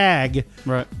drag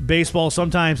baseball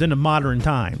sometimes into modern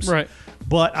times. Right.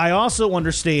 But I also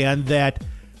understand that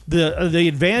the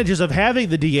advantages of having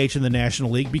the DH in the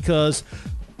National League, because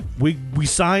we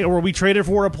signed or we traded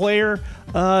for a player,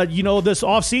 this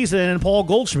offseason, and Paul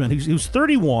Goldschmidt, who's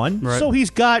 31, so he's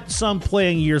got some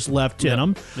playing years left in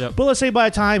him. Yep. But let's say by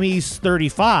the time he's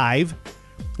 35,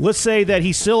 let's say that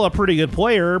he's still a pretty good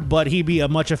player, but he'd be a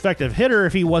much effective hitter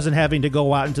if he wasn't having to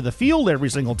go out into the field every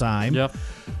single time. Yep.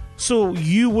 So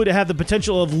you would have the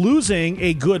potential of losing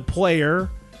a good player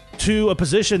to a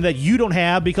position that you don't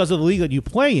have because of the league that you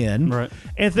play in. Right.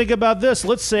 And think about this.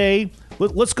 Let's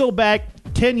go back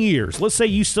 10 years. Let's say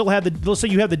you have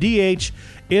the DH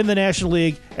in the National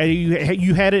League, and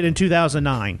you had it in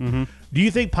 2009. Mm-hmm. Do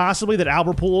you think possibly that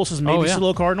Albert Pujols is maybe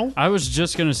still a Cardinal? I was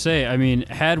just going to say, I mean,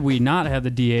 had we not had the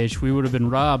DH, we would have been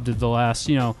robbed of the last,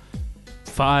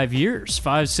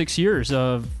 5-6 years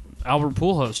of Albert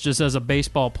Pujols just as a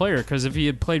baseball player, because if he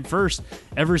had played first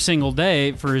every single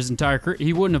day for his entire career,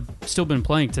 he wouldn't have still been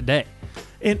playing today.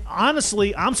 And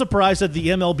honestly, I'm surprised that the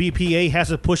MLBPA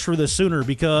hasn't pushed for this sooner,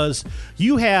 because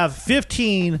you have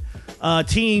 15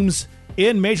 teams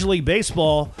in Major League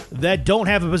Baseball that don't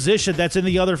have a position that's in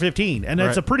the other 15. And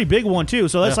that's a pretty big one, too.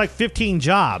 So that's like 15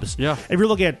 jobs. Yeah. If you're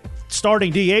looking at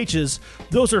starting DHs,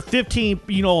 those are 15,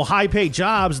 high-paid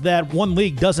jobs that one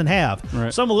league doesn't have.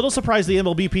 Right. So I'm a little surprised the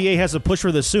MLBPA hasn't pushed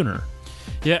for this sooner.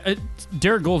 Yeah,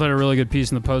 Derek Gold had a really good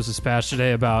piece in the Post Dispatch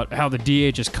today about how the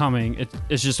DH is coming.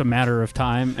 It's just a matter of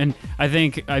time. And I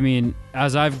think,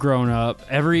 as I've grown up,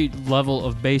 every level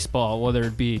of baseball, whether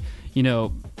it be,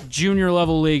 junior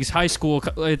level leagues, high school,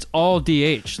 it's all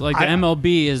DH. Like the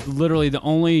MLB is literally the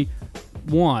only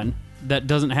one that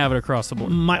doesn't have it across the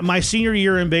board. My senior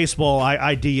year in baseball,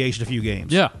 I DH'd a few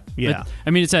games. Yeah. Yeah.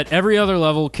 It's at every other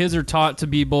level. Kids are taught to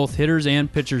be both hitters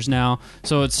and pitchers now.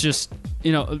 So it's just,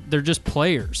 they're just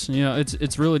players.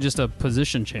 It's really just a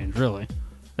position change, really.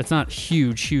 It's not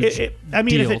huge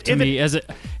deal to me as it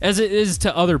is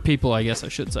to other people, I guess I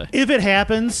should say. If it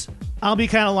happens, I'll be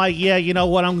kind of like, yeah, you know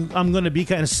what, I'm going to be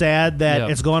kind of sad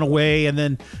that it's gone away. And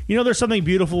then, there's something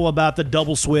beautiful about the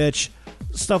double switch,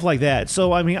 stuff like that.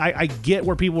 So, I get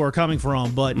where people are coming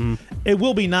from, but it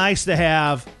will be nice to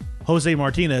have Jose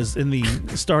Martinez in the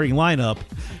starting lineup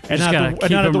and not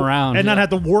have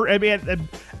to worry.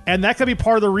 And that could be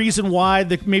part of the reason why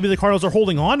maybe the Cardinals are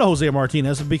holding on to Jose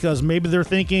Martinez, because maybe they're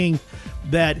thinking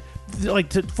that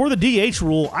for the DH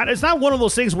rule, it's not one of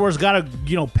those things where it's got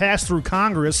to pass through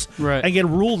Congress and get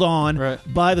ruled on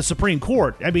by the Supreme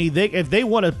Court. If they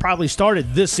want to probably start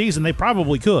it this season, they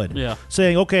probably could. Yeah.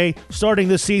 Saying, okay, starting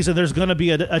this season, there's going to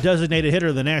be a designated hitter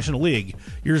in the National League.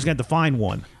 You're just going to have to find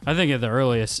one. I think at the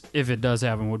earliest, if it does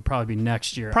happen, would probably be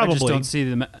next year. Probably. I just don't see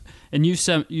them. And you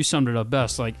summed it up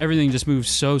best. Like, everything just moves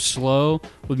so slow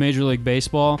with Major League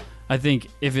Baseball. I think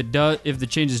if the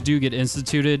changes do get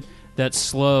instituted, that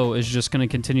slow is just going to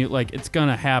continue. Like, it's going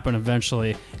to happen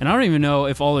eventually. And I don't even know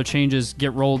if all the changes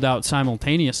get rolled out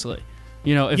simultaneously.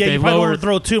 If they you probably don't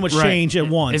throw too much change at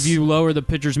once. If you lower the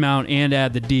pitcher's mound and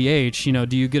add the DH,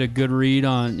 do you get a good read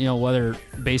on whether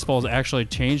baseball's actually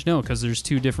changed? No, because there's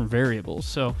two different variables.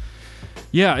 So,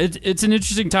 yeah, it's an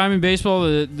interesting time in baseball.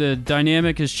 The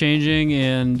dynamic is changing,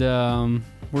 and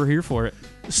we're here for it.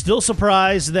 Still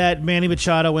surprised that Manny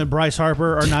Machado and Bryce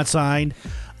Harper are not signed.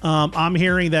 I'm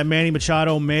hearing that Manny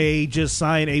Machado may just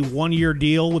sign a 1-year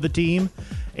deal with the team,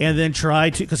 and then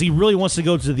try to, because he really wants to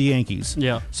go to the Yankees.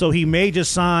 Yeah. So he may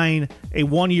just sign a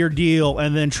 1-year deal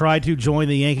and then try to join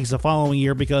the Yankees the following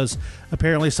year, because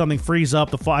apparently something frees up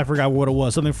I forgot what it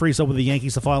was. Something frees up with the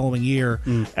Yankees the following year,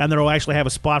 and they'll actually have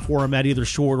a spot for him at either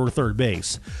short or third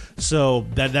base. So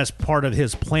that's part of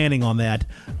his planning on that.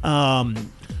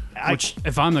 Which,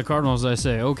 if I'm the Cardinals, I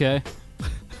say, okay.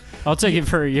 I'll take it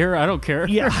for a year. I don't care.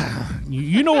 Yeah,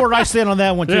 you know where I stand on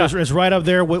that one too. Yeah. It's right up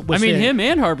there with him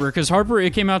and Harper, because Harper,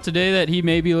 it came out today that he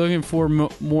may be looking for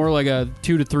more like a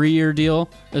 2 to 3 year deal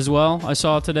as well. I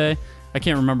saw it today. I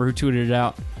can't remember who tweeted it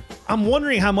out. I'm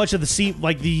wondering how much of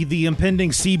the impending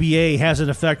CBA has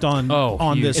an effect on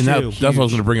this and too. That's what I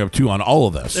was going to bring up too on all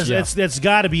of this. That's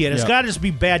got to be it. It's got to just be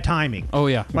bad timing. Oh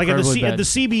yeah, like if the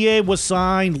CBA was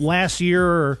signed last year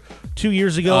or 2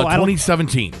 years ago,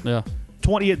 2017. Yeah.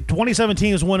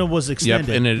 2017 is when it was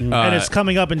extended, and it's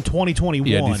coming up in 2021.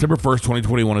 Yeah, December 1st,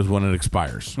 2021 is when it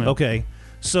expires. Okay,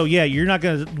 so yeah, you're not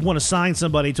going to want to sign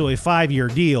somebody to a 5-year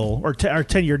deal or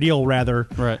 10-year deal rather,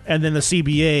 right? And then the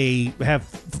CBA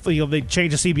they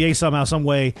change the CBA somehow, some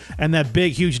way, and that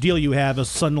big huge deal you have is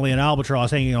suddenly an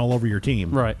albatross hanging all over your team,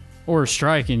 right? Or a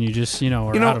strike, and you just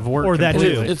are out of work, or that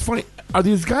too. It's funny. Are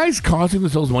these guys costing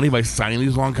themselves money by signing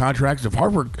these long contracts? If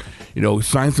Harper,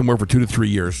 signs somewhere for 2 to 3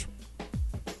 years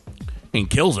and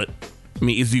kills it, I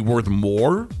mean, is he worth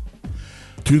more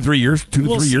 2 to 3 years? 2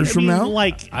 to 3 years from now?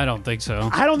 I don't think so.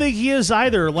 I don't think he is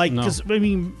either. Because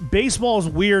baseball is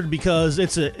weird because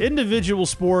it's an individual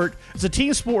sport. It's a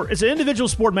team sport. It's an individual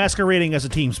sport masquerading as a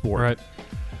team sport. Right.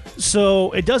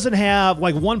 So it doesn't have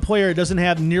one player doesn't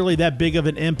have nearly that big of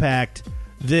an impact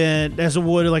as it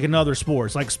would in other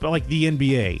sports, like the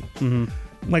NBA.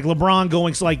 Mm-hmm. Like LeBron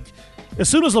going as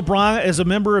soon as LeBron is a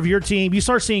member of your team, you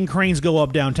start seeing cranes go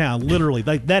up downtown. Literally,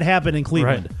 that happened in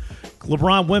Cleveland. Right.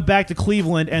 LeBron went back to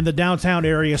Cleveland, and the downtown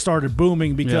area started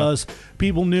booming because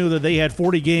people knew that they had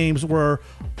 40 games where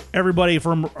everybody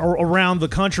from around the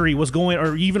country was going,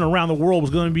 or even around the world,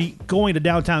 was going to be going to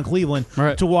downtown Cleveland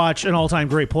to watch an all-time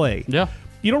great play. Yeah,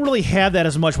 you don't really have that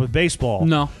as much with baseball.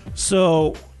 No,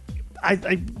 so.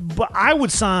 But I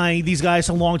would sign these guys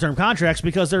to long-term contracts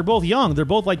because they're both young. They're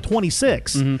both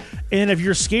 26. Mm-hmm. And if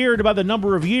you're scared about the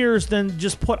number of years, then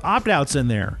just put opt-outs in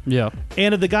there. Yeah.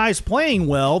 And if the guy's playing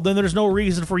well, then there's no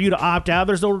reason for you to opt out.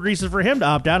 There's no reason for him to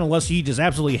opt out unless he just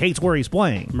absolutely hates where he's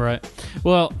playing. Right.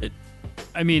 Well,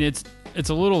 it's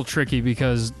a little tricky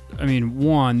because,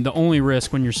 one, the only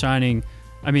risk when you're signing –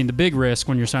 the big risk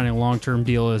when you're signing a long-term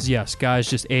deal is, yes, guys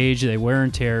just age, they wear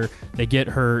and tear, they get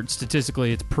hurt.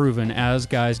 Statistically, it's proven as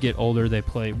guys get older, they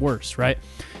play worse, right?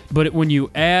 But when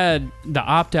you add the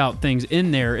opt-out things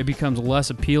in there, it becomes less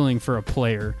appealing for a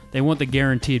player. They want the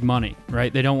guaranteed money,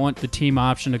 right? They don't want the team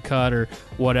option to cut or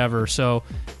whatever. So,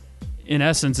 in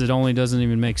essence, it only doesn't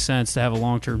even make sense to have a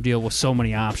long-term deal with so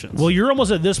many options. Well, you're almost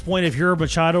at this point, if you're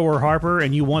Machado or Harper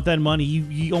and you want that money,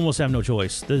 you almost have no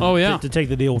choice to take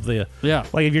the deal with the... Yeah.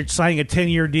 Like if you're signing a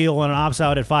 10-year deal and an opts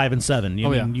out at 5 and 7,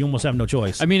 you almost have no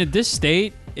choice. At this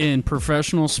state in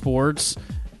professional sports,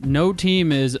 no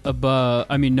team is above...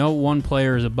 no one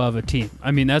player is above a team.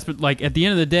 That's at the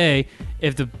end of the day,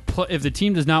 if the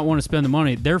team does not want to spend the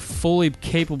money, they're fully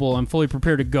capable and fully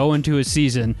prepared to go into a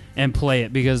season and play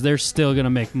it because they're still going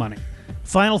to make money.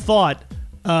 Final thought.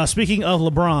 Speaking of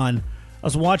LeBron, I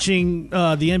was watching the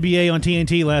NBA on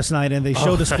TNT last night, and they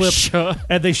showed this clip.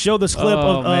 And they showed this clip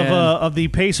of the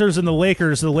Pacers and the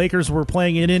Lakers. The Lakers were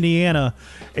playing in Indiana,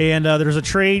 and there's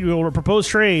a proposed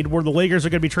trade where the Lakers are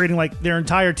going to be trading their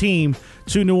entire team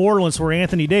to New Orleans for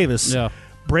Anthony Davis. Yeah.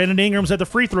 Brandon Ingram's at the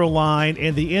free throw line,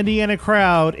 and the Indiana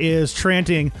crowd is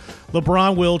chanting,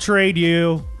 "LeBron will trade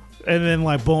you," and then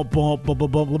bump, bump, bump,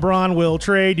 bump, bump. LeBron will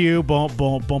trade you, bump,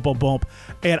 bump, bump, bump, bump.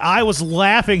 And I was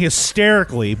laughing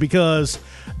hysterically because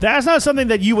that's not something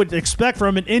that you would expect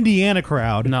from an Indiana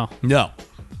crowd. No.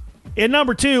 And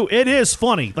number two, it is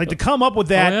funny, to come up with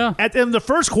that in the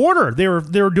first quarter. They were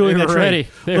doing that trade.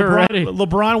 They were ready.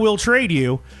 LeBron will trade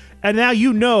you. And now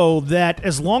you know that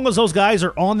as long as those guys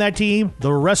are on that team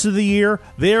the rest of the year,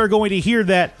 they are going to hear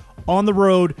that on the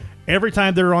road every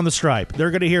time they're on the stripe. They're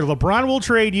going to hear LeBron will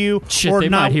trade you, or they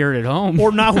might hear it at home,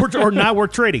 or not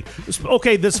worth trading.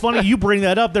 Okay, that's funny. You bring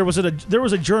that up. There was a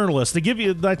journalist to give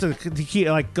you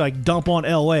like dump on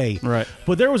L.A. Right,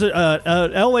 but there was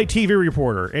a L.A. TV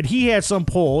reporter, and he had some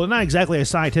poll, and not exactly a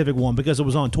scientific one because it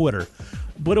was on Twitter.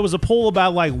 But it was a poll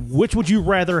about which would you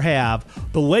rather have,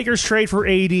 the Lakers trade for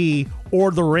AD or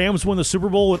the Rams win the Super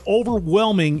Bowl? And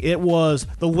overwhelming, it was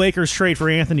the Lakers trade for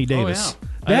Anthony Davis. Oh,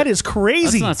 yeah. That is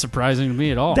crazy. That's not surprising to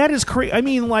me at all. That is crazy.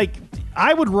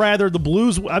 I would rather the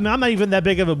Blues. I mean, I'm not even that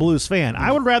big of a Blues fan.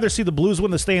 I would rather see the Blues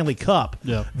win the Stanley Cup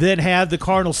than have the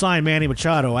Cardinals sign Manny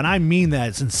Machado, and I mean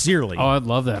that sincerely. Oh, I'd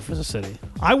love that for the city.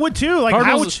 I would too. Like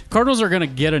Cardinals are going to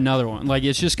get another one. Like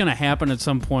it's just going to happen at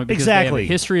some point because they have a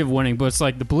history of winning. But it's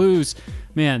like the Blues,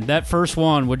 man. That first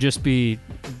one would just be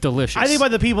delicious. I think by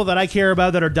the people that I care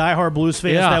about that are diehard Blues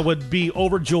fans that would be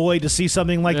overjoyed to see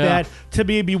something like that. To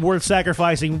me, it'd be worth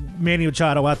sacrificing Manny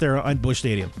Machado out there on Busch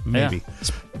Stadium. Maybe.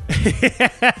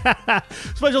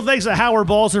 Special thanks to Howard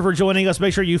Balzer for joining us.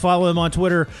 Make sure you follow him on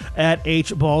Twitter at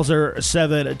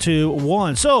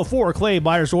HBalzer721. So for Clay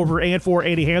Byersdorfer and for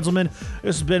Andy Hanselman,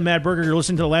 this has been Matt Berger. You're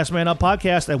listening to the Last Man Up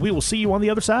podcast, and we will see you on the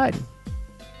other side.